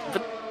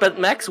 But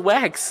Max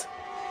Wax.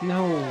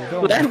 No,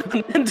 don't.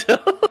 Lando.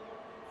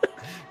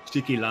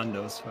 Cheeky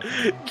Lando's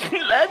fucking.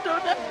 Lando.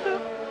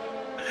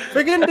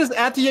 Friggin' this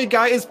Attier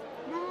guy is.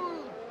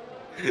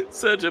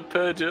 Sergio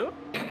Peugeot.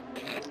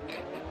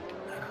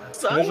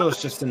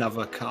 Peugeot's just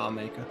another car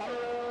maker.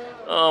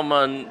 Oh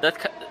man, that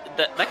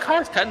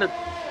car is kind of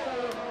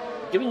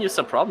giving you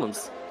some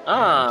problems.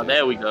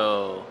 There we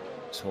go.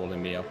 It's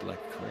holding me up like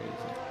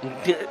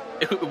crazy.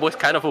 It was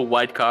kind of a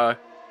white car.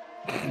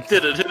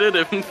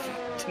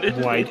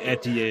 White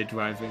Attier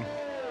driving.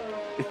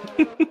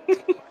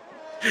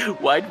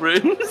 White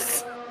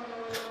rims.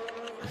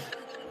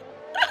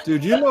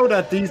 Dude, you know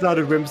that these are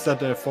the rims that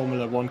the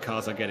Formula One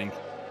cars are getting?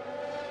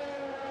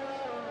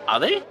 Are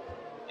they?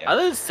 Yeah. Are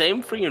they the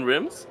same freaking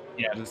rims?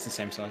 Yeah, it's the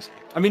same size.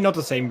 I mean, not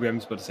the same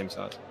rims, but the same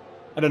size.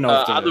 I don't know.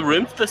 Are the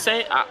rims the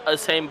same?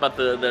 Same, but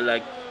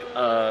the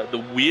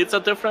wheels are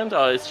different,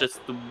 or it's just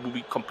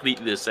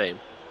completely the same?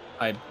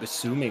 I'm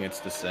assuming it's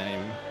the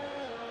same.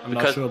 I'm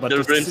because not sure, but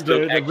the rims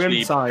look the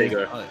rim size.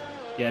 Bigger.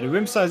 Yeah, the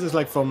rim size is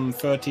from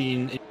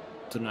 13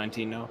 to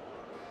 19 now.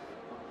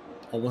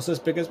 Almost as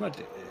big as my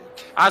dick.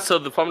 So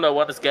the Formula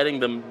One is getting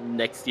them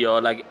next year,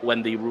 or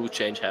when the rule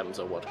change happens,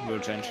 or what? Rule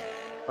change.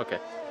 Okay.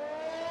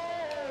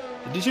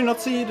 Did you not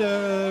see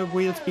the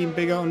wheels being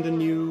bigger on the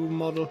new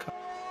model car?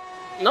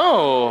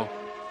 No.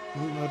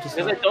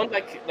 Because I don't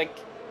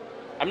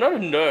I'm not a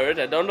nerd.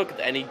 I don't look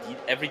at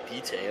every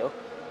detail.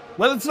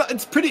 Well,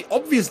 it's pretty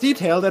obvious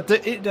detail that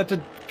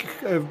the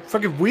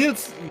fucking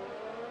wheels.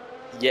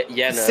 Yeah,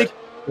 nerd. 6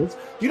 inches.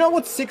 Do you know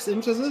what 6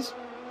 inches is?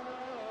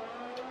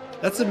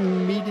 That's a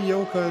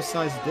mediocre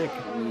sized dick.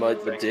 My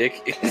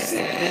dick.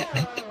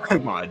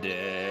 My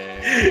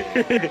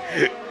dick.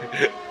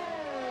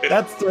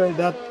 That's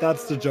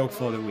the joke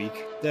for the week.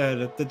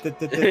 Oh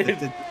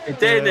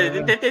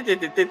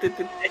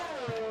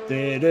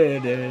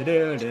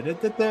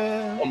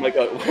my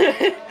god.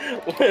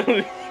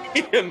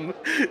 Liam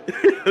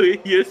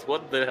here's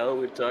what the hell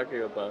we're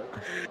talking about.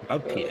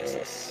 About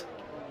penises.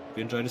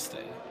 We enjoy the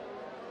stay.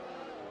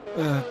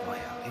 Boy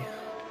howdy.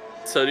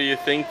 So do you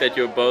think that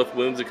you're both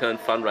whimsical and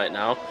fun right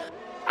now?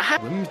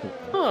 Whimsical?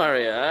 Oh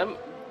yeah.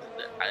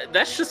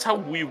 That's just how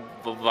we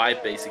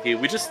vibe basically.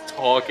 We just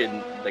talk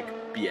in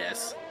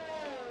BS.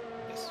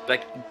 Yes.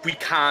 We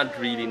can't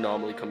really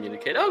normally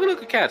communicate. Oh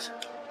look, a cat.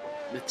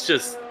 It's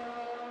just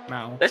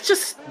Meow. That's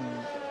just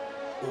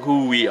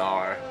who we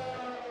are.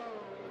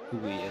 Who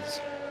he is.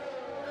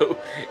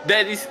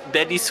 That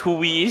is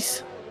who he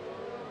is.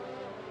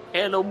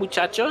 Hello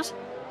muchachos.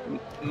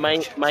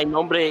 My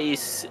nombre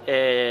is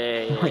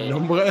My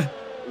nombre?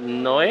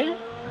 Noe.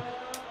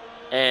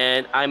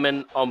 And I'm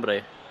an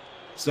hombre.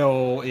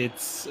 So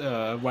it's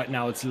right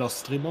now it's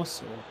Los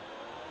Trimos. Or...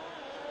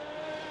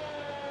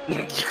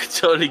 You could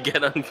totally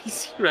get on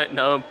PC right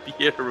now and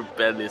be a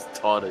rebellious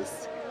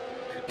tortoise.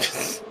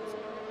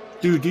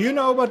 Dude, do you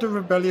know about the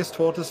rebellious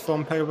tortoise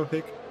from Peppa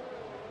Pig?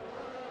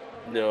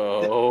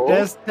 No.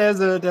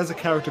 There's a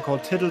character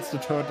called Tiddles the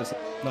tortoise,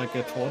 like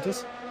a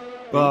tortoise,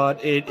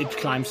 but it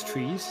climbs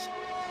trees.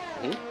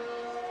 Mm-hmm.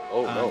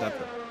 Oh no.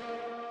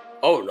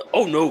 Oh no.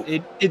 Oh no.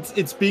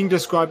 It's being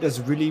described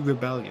as really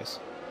rebellious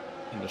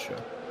in the show.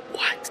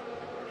 What?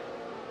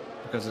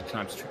 Because it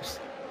climbs trees.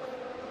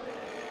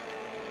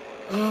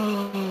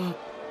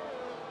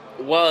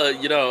 Well,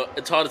 you know,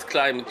 a tortoise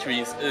climbing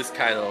trees is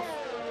kind of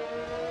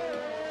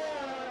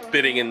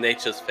spitting in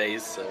nature's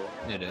face, so...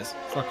 It is.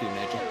 Fuck you,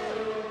 nature.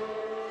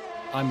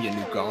 I'm your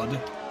new god.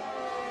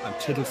 I'm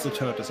Tiddles the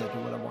tortoise, I do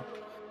what I want.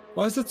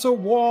 Why is it so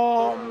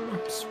warm?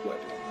 I'm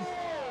sweating.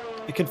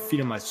 You can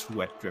feel my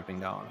sweat dripping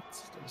down.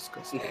 It's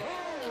disgusting.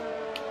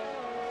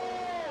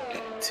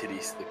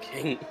 Titties the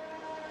king.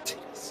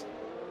 Tiddles.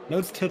 No,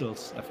 it's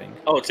Tiddles, I think.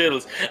 Oh,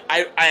 Tiddles.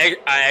 I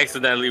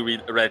accidentally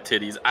read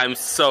titties. I'm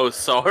so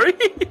sorry.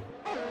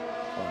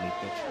 Funny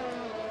bitch.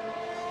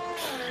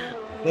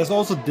 There's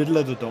also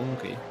Diddler the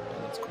donkey.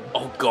 Oh, that's cool.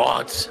 Oh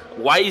god.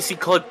 Why is he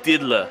called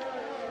Diddler?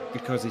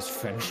 Because he's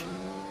French.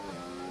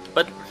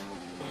 But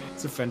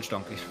It's a French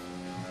donkey.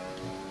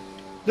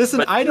 Listen,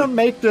 But- I don't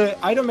make the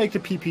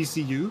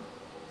PPCU.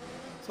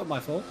 It's not my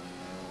fault.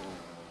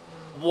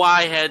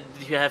 why had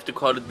you have to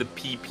call it the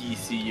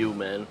PPCU,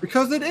 man?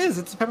 Because it is.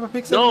 It's Peppa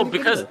Pig. No, Diddler.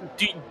 because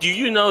do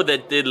you know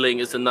that diddling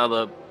is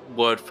another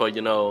word for,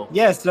 you know,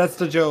 Yes, that's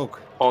the joke.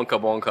 bonka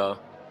bonka.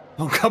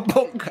 Bonka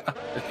bonka.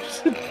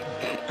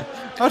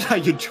 What are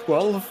you,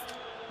 12?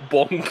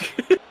 Bonk.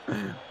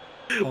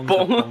 Bonka, Bonk.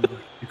 bonka.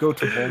 You go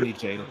to Bonnie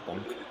jail,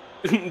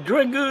 bonk.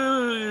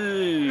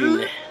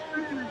 Dragoon.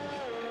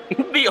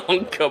 The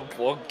Onka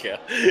Bonka.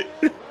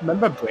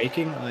 Remember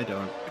Breaking? I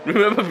don't.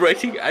 Remember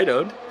Breaking? I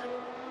don't.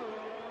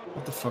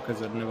 What the fuck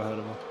is it? Never heard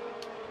of it.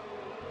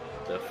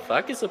 The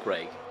fuck is a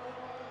break?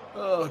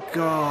 Oh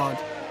god.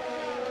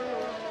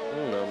 I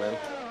don't know, man.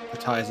 The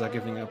ties are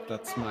giving up.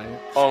 That's my.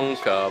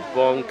 Onka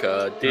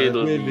Bonka,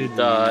 diddle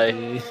die,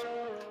 Did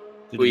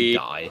We- we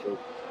die?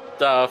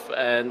 stuff,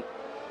 and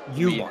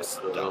You we-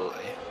 must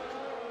die.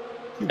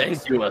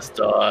 and you must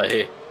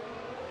die.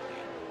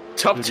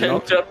 Top Did 10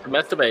 not- job for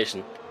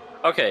masturbation.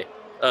 Okay,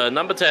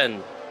 number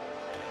 10.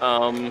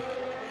 Climbing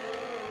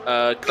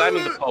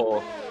the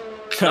pole.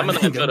 Number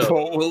 9, Climbing a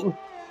pole.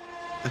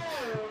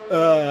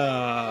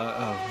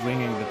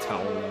 Ringing the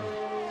towel.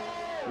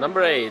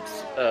 Number 8.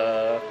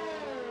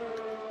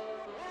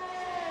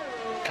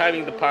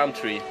 Climbing the palm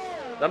tree.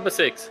 Number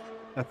 6.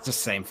 That's the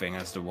same thing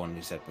as the one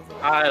you said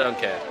before. I don't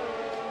care.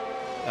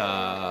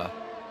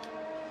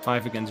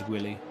 5 against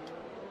Willy.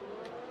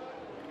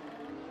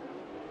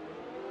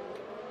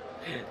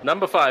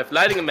 Number 5.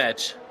 Lighting a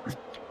match.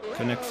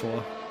 Connect 4.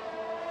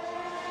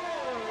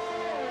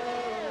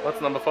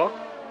 What's number 4?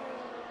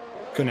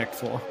 Connect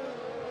 4.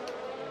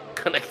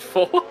 Connect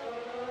 4.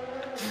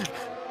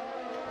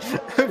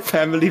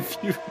 Family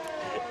Feud.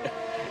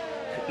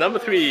 Number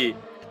 3.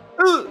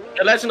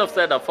 The Legend of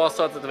Zelda: Four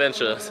Swords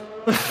Adventures.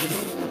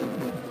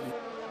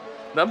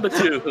 Number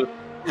 2.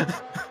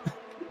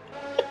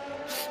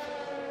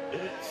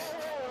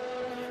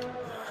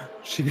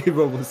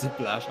 Shibibo was a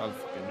splash. I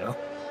fucking know.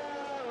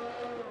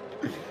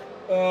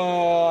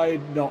 Oh,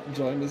 I'm not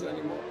enjoying this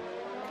anymore.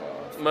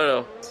 God.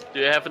 Murdo, do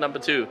you have a number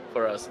 2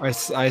 for us?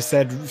 I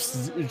said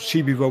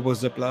Shibibo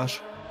was a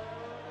splash.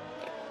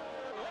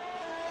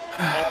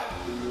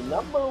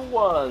 Number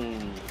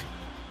 1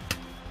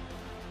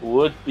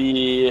 would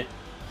be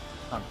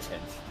I'm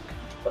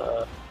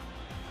 10.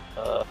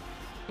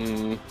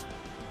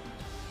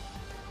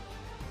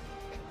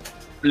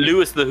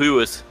 Lewis the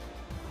Whois.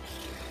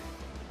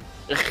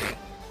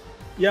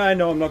 Yeah, I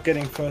know. I'm not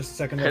getting first,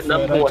 second, or And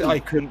third. number 1, I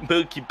couldn't.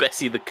 Milky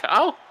Bessie the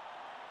cow.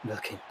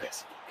 Milking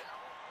Bessie.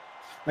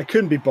 I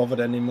couldn't be bothered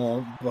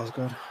anymore. Was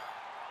good.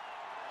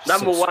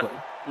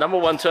 Number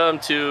one term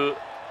to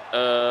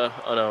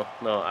oh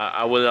no,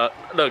 I will not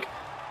look.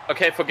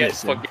 Okay, forget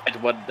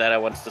what that I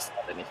wanted to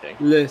start anything.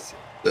 Listen.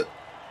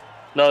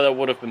 No, that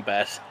would have been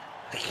bad.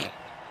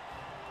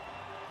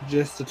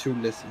 Just the two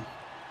listen.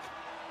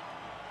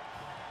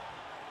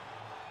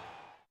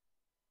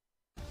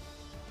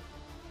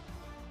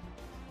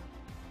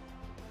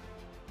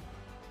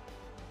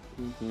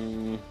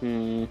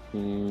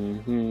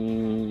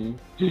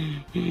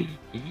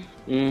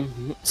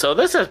 So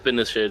this has been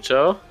a shit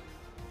show.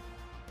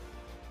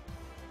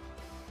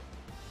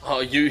 Oh,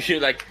 you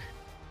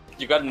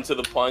got into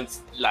the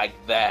points like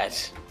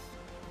that.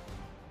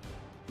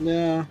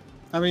 Yeah,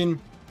 I mean,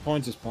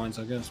 points is points,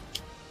 I guess.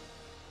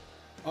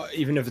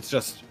 Even if it's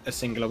just a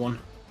singular one.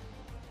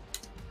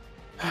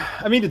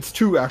 I mean, it's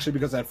 2 actually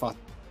because I had fought.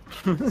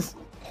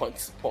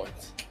 Points.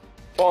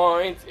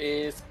 Point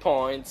is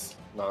points.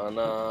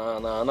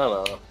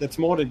 Na. That's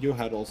more than you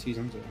had all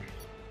season. So.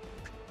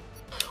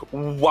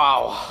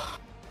 Wow.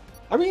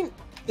 I mean,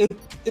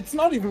 it's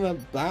not even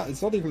that bad.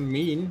 It's not even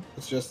mean.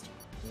 It's just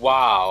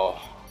Wow.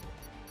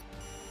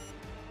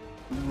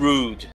 Rude.